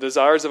wealth and the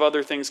desires of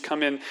other things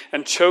come in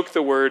and choke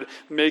the word,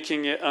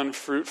 making it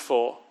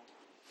unfruitful.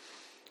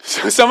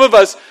 So some of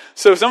us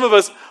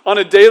on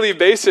a daily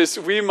basis,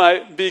 we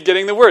might be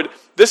getting the word.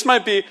 This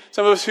might be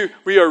some of us who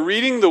we are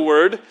reading the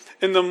word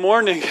in the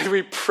morning and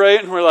we pray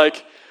and we're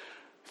like,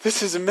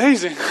 this is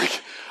amazing.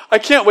 I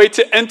can't wait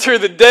to enter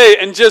the day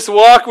and just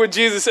walk with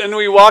Jesus. And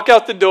we walk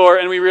out the door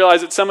and we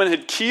realize that someone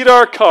had keyed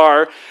our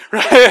car,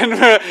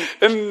 right?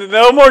 And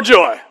no more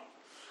joy.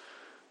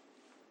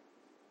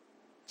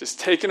 Just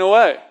taken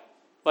away.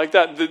 Like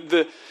that.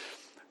 The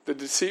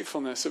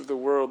deceitfulness of the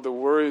world, the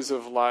worries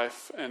of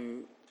life,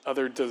 and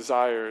other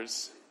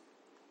desires.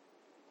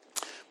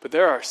 But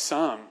there are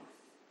some,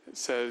 it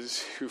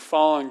says, who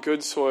fall on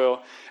good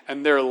soil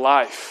and their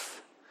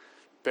life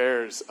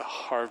bears a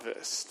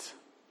harvest.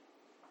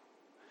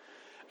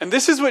 And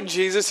this is what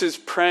Jesus is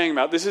praying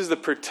about. This is the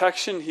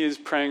protection he is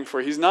praying for.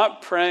 He's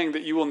not praying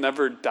that you will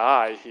never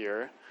die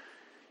here.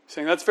 He's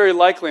saying that's very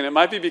likely, and it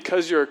might be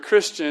because you're a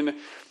Christian,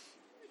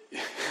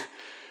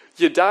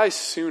 you die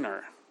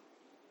sooner.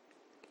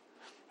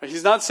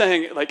 He's not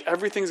saying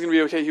everything's going to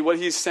be okay. What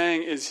he's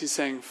saying is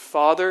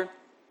Father,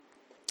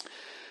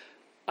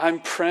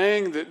 I'm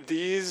praying that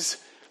these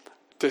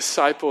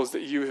disciples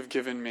that you have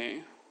given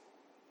me,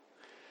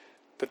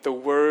 that the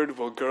word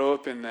will grow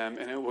up in them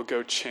and it will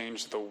go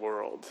change the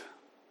world.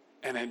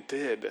 And it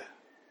did.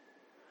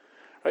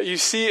 Right? You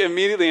see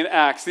immediately in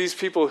Acts, these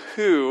people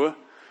who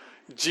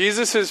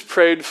Jesus has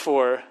prayed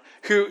for,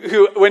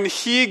 who when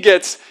he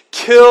gets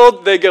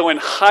killed, they go in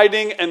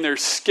hiding and they're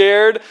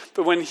scared.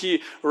 But when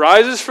he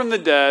rises from the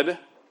dead,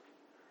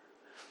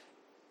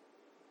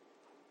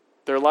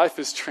 their life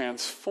is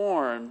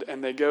transformed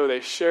and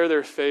they share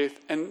their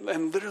faith. And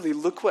literally,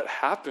 look what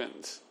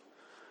happens.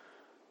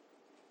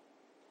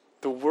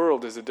 The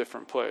world is a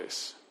different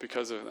place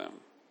because of them.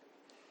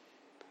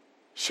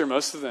 Sure,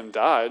 most of them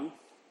died.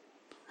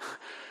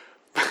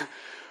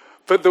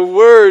 But the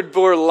word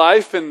bore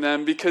life in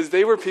them because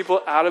they were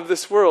people out of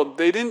this world.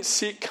 They didn't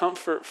seek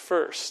comfort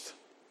first.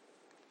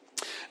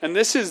 And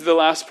this is the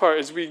last part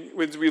as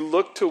we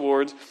look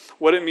towards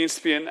what it means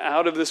to be an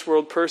out of this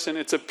world person.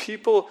 It's a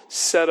people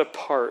set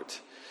apart.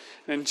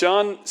 And in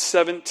John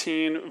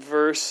 17,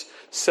 verse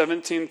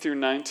 17 through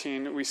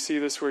 19, we see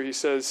this where he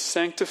says,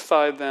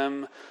 sanctify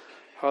them,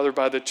 Father,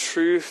 by the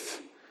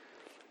truth.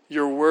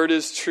 Your word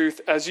is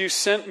truth. As you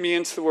sent me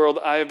into the world,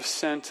 I have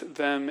sent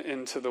them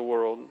into the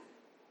world.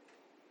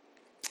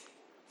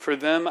 For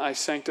them I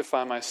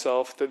sanctify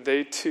myself, that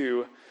they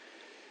too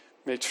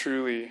may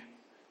truly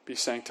be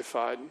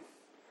sanctified.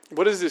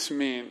 What does this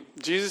mean?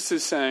 Jesus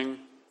is saying,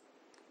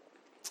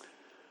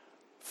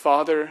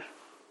 Father,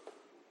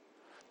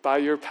 by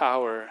your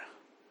power,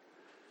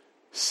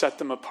 set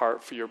them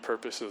apart for your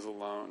purposes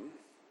alone.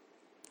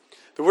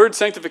 The word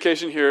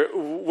sanctification here,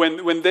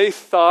 when they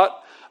thought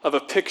of a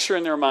picture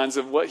in their minds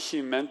of what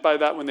he meant by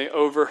that, when they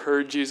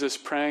overheard Jesus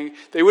praying,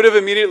 they would have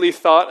immediately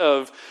thought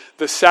of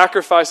the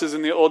sacrifices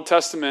in the Old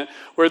Testament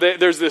where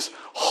there's this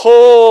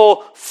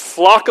whole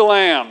flock of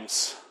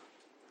lambs.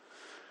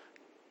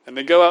 And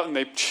they go out and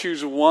they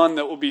choose one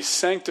that will be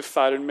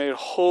sanctified and made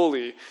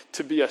holy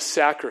to be a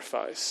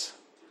sacrifice.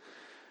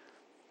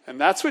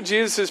 And that's what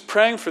Jesus is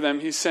praying for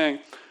them. He's saying,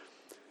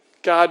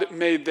 God,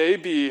 may they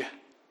be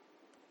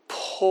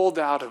pulled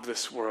out of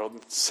this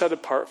world, set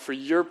apart for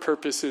your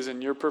purposes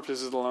and your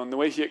purposes alone. The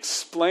way he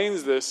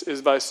explains this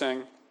is by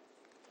saying,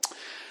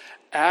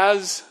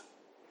 as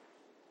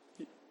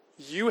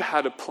you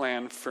had a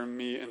plan for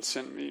me and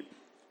sent me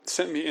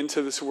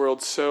into this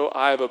world, so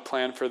I have a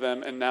plan for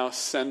them, and now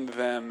send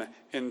them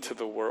into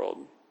the world.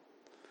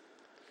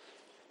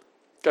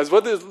 Guys,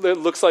 what this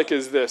looks like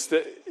is this,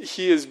 that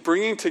he is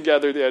bringing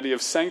together the idea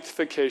of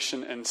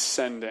sanctification and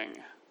sending.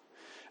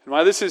 And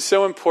why this is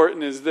so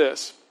important is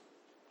this,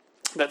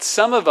 that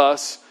some of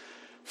us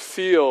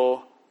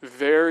feel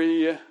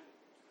very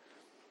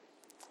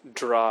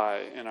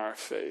dry in our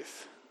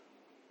faith.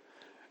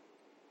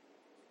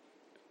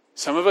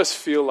 Some of us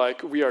feel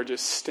like we are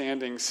just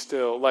standing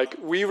still. Like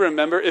we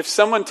remember, if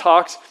someone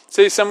talks,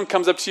 say someone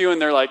comes up to you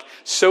and they're like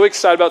so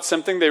excited about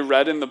something they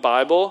read in the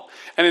Bible,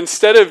 and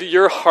instead of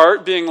your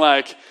heart being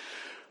like,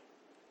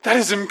 that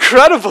is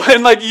incredible,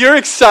 and like you're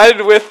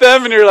excited with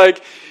them and you're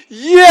like,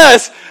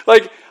 yes,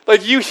 like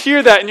you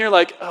hear that and you're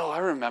like, oh, I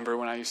remember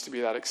when I used to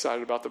be that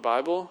excited about the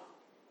Bible.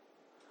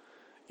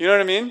 You know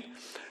what I mean?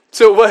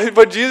 So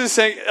what Jesus is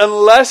saying,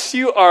 unless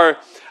you are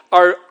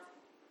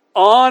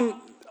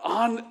on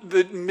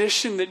the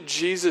mission that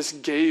Jesus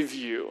gave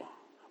you,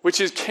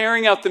 which is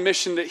carrying out the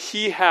mission that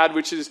he had,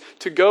 which is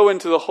to go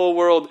into the whole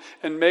world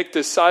and make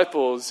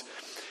disciples,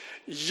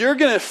 you're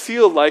going to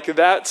feel like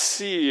that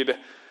seed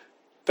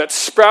that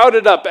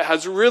sprouted up, it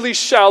has really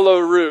shallow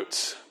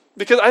roots.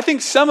 Because I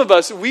think some of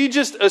us, we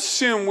just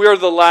assume we're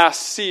the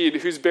last seed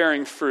who's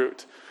bearing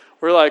fruit.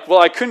 We're like,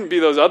 well, I couldn't be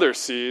those other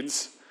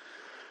seeds.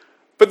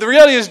 But the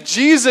reality is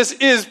Jesus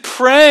is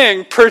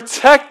praying,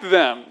 protect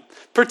them.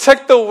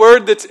 Protect the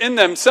word that's in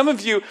them. Some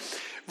of you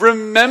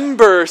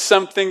remember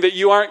something that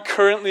you aren't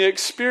currently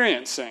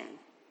experiencing.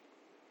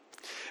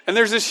 And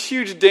there's this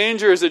huge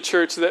danger as a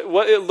church that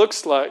what it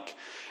looks like,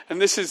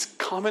 and this is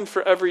common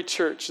for every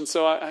church, and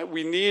so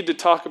we need to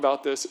talk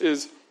about this,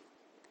 is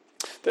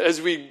that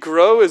as we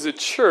grow as a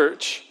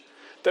church,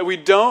 that we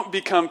don't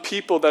become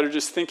people that are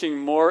just thinking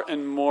more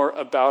and more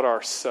about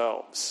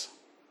ourselves.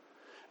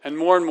 And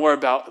more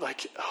about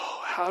like,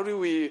 oh, how do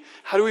we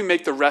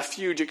make the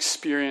refuge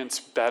experience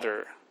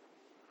better?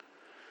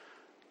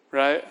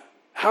 Right?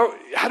 How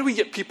do we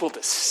get people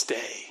to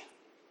stay?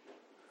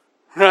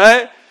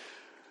 Right?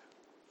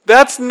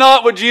 That's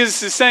not what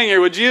Jesus is saying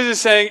here. What Jesus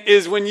is saying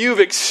is when you've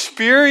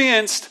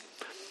experienced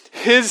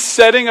his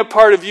setting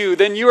apart of you,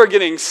 then you are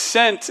getting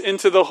sent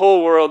into the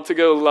whole world to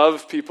go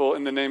love people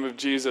in the name of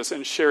Jesus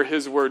and share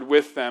his word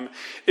with them.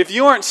 If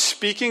you aren't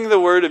speaking the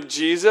word of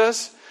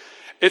Jesus,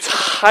 it's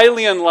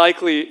highly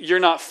unlikely you're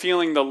not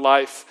feeling the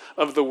life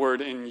of the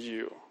word in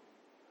you.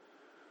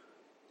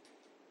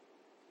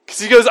 Because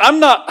he goes, I'm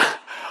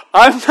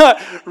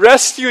not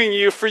rescuing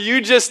you for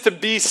you just to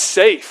be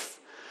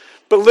safe,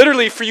 but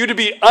literally for you to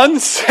be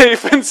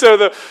unsafe. And so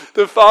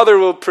the Father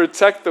will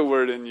protect the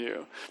word in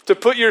you. To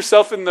put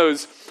yourself in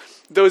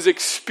those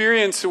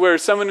experiences where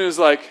someone who's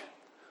like,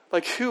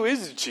 who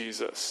is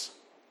Jesus?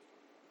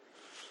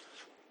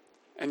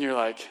 And you're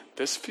like,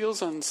 this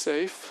feels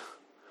unsafe.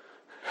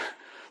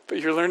 But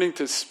you're learning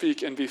to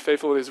speak and be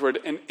faithful with his word.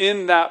 And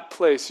in that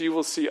place, you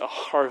will see a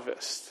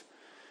harvest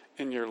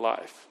in your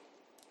life.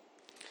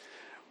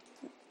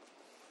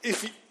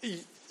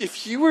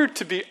 If you were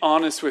to be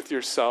honest with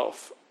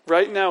yourself,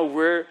 right now,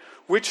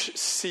 which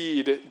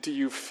seed do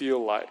you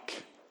feel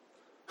like?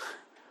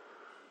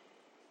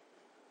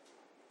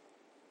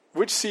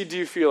 Which seed do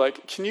you feel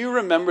like? Can you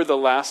remember the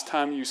last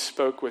time you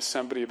spoke with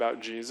somebody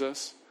about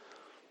Jesus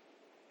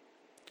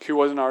who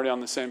wasn't already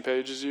on the same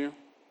page as you?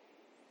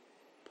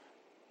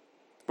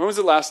 When was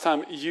the last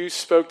time you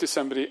spoke to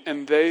somebody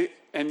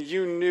and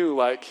you knew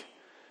like,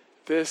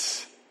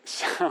 this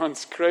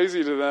sounds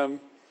crazy to them?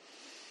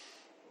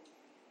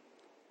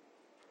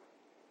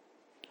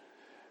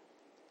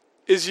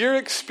 Is your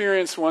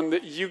experience one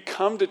that you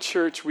come to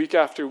church week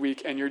after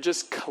week and you're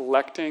just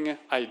collecting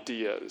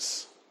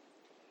ideas?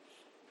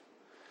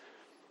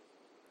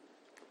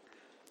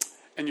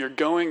 And you're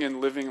going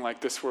and living like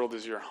this world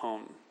is your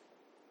home?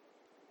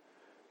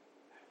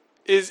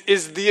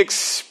 Is the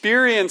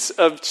experience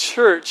of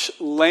church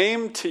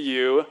lame to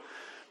you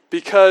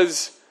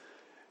because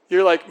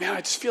you're like, man,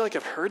 I just feel like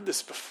I've heard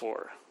this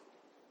before.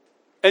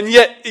 And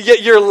yet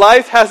your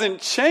life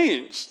hasn't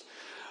changed.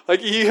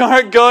 Like you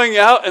aren't going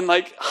out and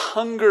like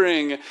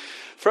hungering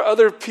for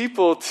other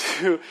people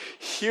to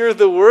hear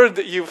the word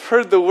that you've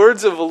heard, the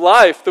words of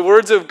life, the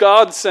words of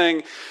God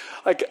saying,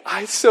 like,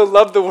 I so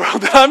love the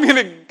world that I'm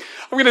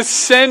I'm going to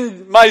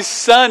send my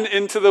son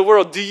into the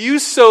world. Do you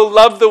so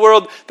love the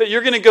world that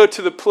you're going to go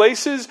to the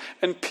places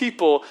and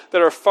people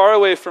that are far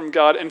away from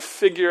God and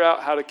figure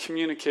out how to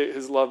communicate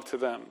his love to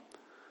them?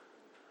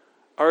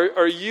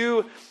 Are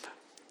you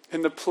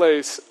in the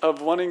place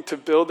of wanting to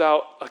build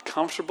out a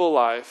comfortable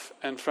life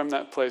and from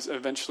that place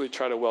eventually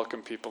try to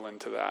welcome people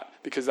into that?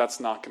 Because that's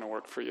not going to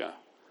work for you.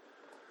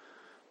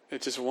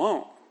 It just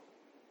won't.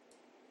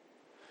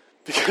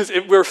 Because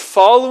if we're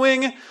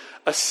following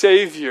a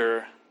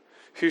Savior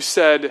who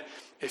said,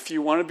 if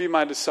you want to be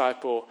my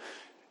disciple,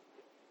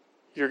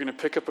 you're going to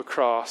pick up a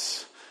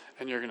cross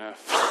and you're going to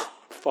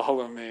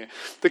follow me.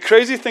 The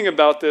crazy thing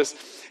about this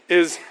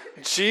is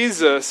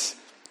Jesus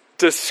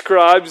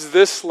describes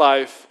this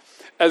life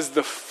as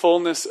the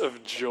fullness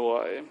of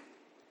joy.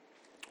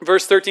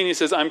 Verse 13, he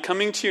says, I'm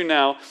coming to you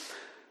now,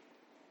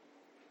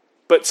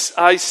 but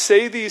I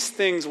say these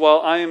things while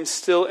I am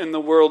still in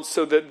the world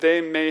so that they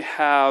may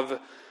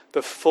have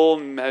the full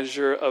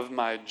measure of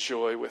my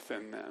joy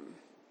within them.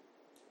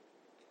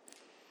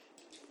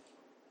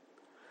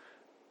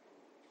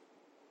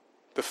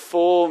 The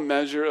full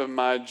measure of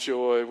my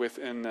joy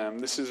within them.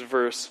 This is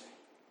verse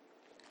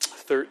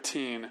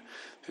 13.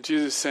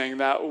 Jesus is saying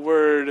that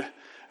word,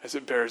 as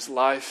it bears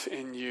life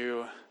in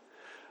you,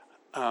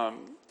 I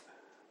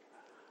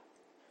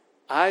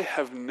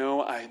have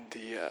no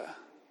idea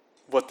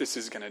what this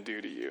is going to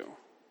do to you.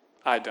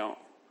 I don't.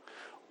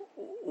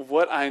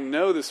 What I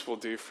know this will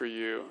do for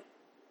you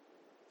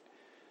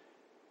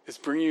is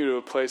bring you to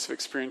a place of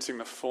experiencing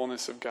the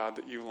fullness of God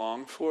that you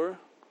long for.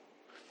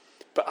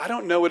 But I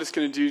don't know what it's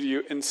going to do to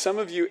you. And some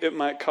of you, it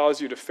might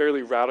cause you to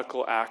fairly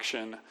radical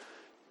action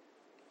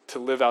to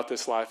live out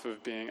this life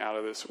of being out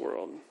of this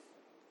world.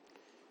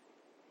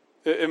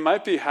 It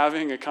might be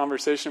having a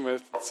conversation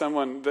with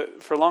someone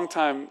that for a long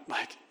time,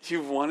 like,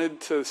 you've wanted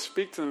to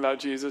speak to them about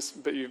Jesus,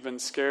 but you've been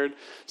scared.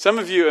 Some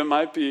of you, it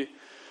might be,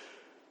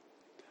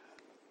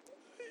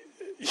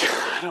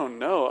 I don't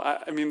know.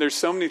 I mean, there's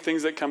so many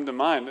things that come to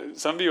mind.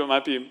 Some of you, it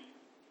might be,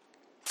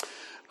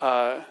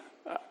 I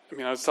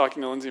was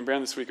talking to Lindsay and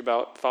Brand this week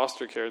about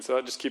foster care, so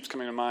that just keeps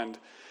coming to mind.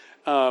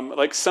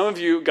 Like some of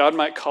you, God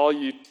might call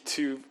you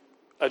to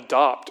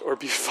adopt or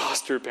be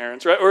foster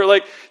parents, right? Or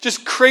like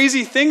just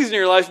crazy things in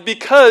your life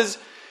because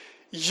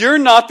you're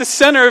not the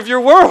center of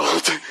your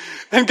world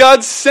and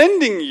God's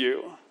sending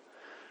you,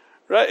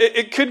 right?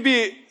 It could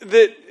be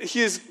that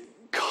he is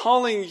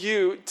calling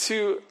you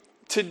to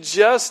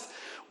just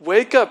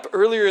wake up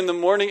earlier in the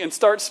morning and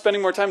start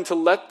spending more time to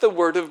let the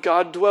word of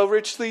God dwell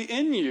richly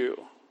in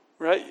you.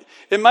 Right?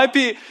 It might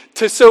be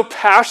to so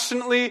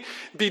passionately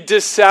be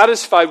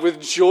dissatisfied with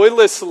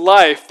joyless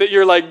life that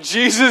you're like,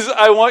 Jesus,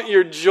 I want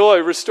your joy.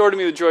 Restore to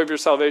me the joy of your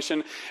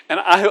salvation. And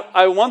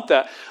I want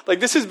that.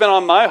 Like this has been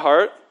on my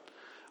heart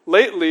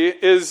lately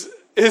is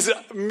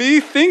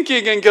me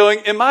thinking and going,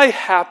 am I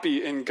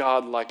happy in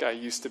God like I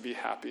used to be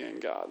happy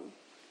in God?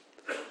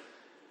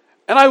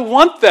 And I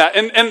want that.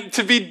 And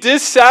to be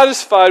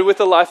dissatisfied with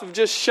a life of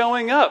just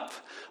showing up.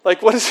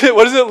 Like, what does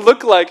it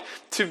look like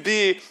to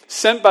be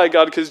sent by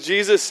God? Because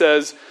Jesus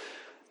says,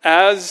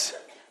 as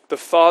the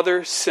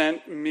Father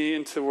sent me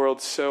into the world,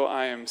 so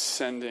I am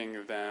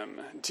sending them.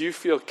 Do you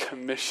feel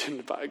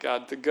commissioned by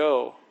God to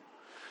go?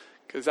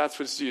 Because that's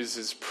what Jesus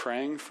is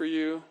praying for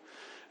you.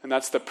 And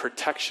that's the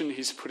protection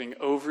he's putting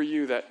over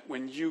you, that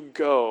when you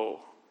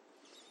go,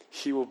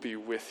 he will be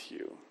with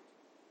you.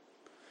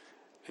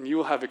 And you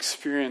will have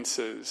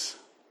experiences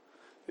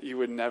that you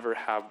would never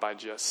have by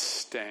just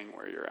staying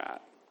where you're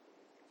at.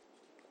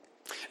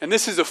 And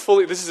this is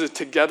a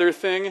together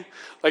thing.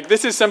 Like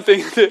this is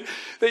something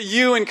that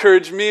you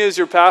encourage me as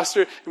your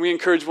pastor, and we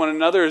encourage one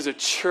another as a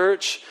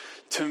church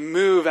to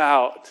move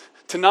out,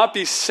 to not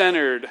be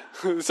centered.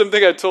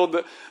 Something I told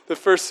the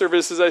first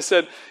service is I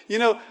said,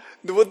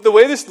 the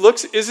way this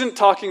looks isn't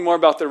talking more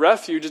about the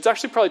refuge. It's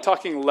actually probably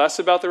talking less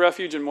about the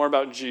refuge and more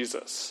about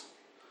Jesus.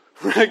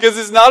 Because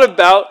it's not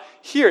about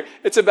here.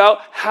 It's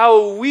about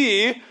how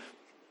we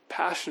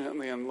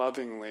passionately and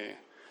lovingly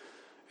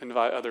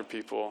invite other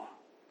people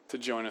to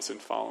join us in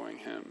following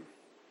him.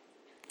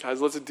 Guys,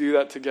 let's do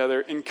that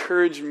together.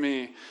 Encourage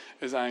me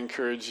as I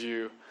encourage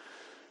you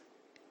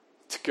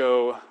to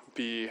go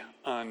be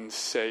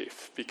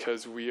unsafe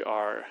because we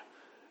are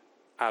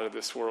out of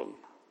this world.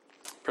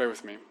 Pray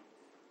with me.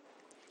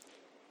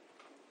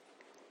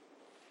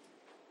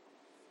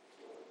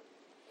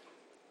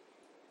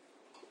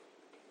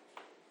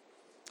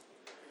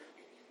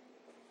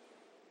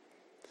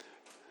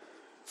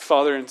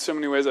 Father, in so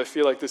many ways, I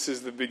feel like this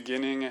is the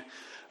beginning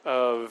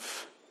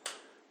of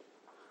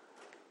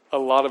a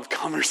lot of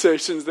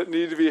conversations that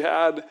need to be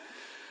had.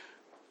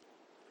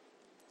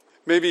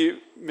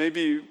 Maybe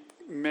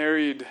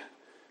married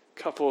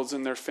couples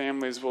and their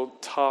families will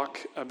talk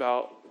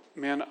about,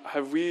 man,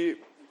 have we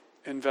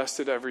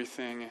invested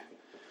everything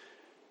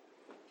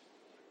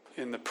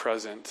in the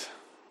present?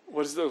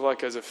 What does it look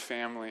like as a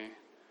family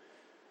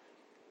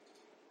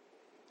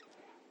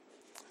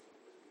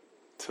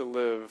to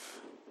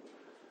live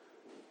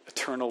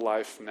eternal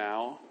life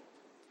now?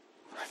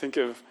 I think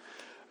of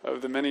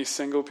the many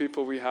single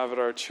people we have at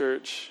our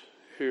church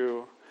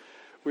who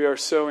we are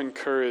so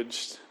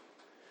encouraged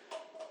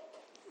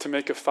to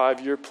make a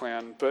 5-year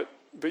plan, but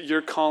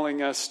you're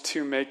calling us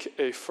to make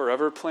a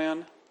forever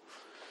plan.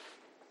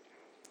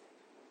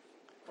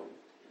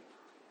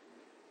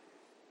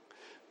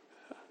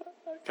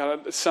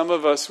 God, some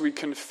of us, we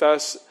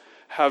confess,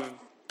 have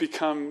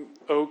become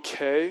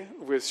okay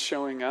with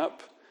showing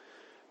up,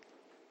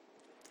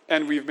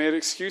 and we've made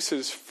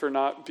excuses for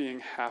not being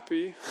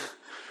happy.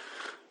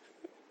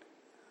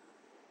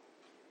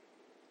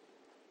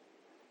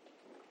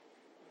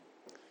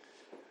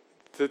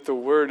 That the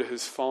word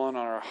has fallen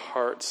on our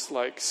hearts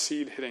like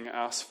seed hitting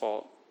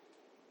asphalt.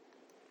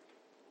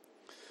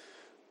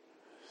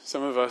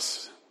 Some of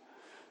us,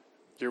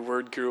 your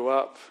word grew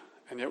up,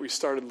 and yet we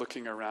started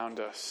looking around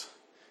us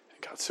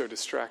and got so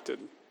distracted.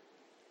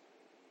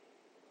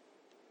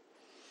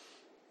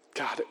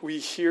 God, we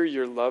hear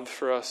your love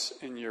for us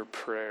in your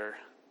prayer.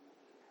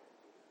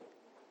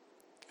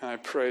 And I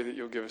pray that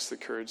you'll give us the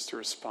courage to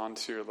respond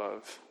to your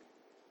love.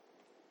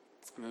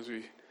 And as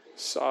we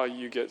saw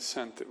you get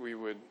sent, that we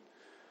would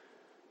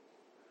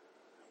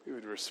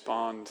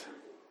respond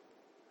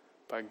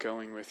by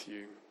going with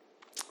you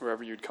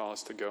wherever you'd call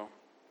us to go.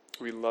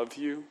 We love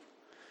you.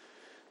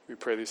 We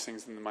pray these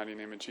things in the mighty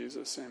name of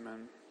Jesus.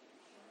 Amen.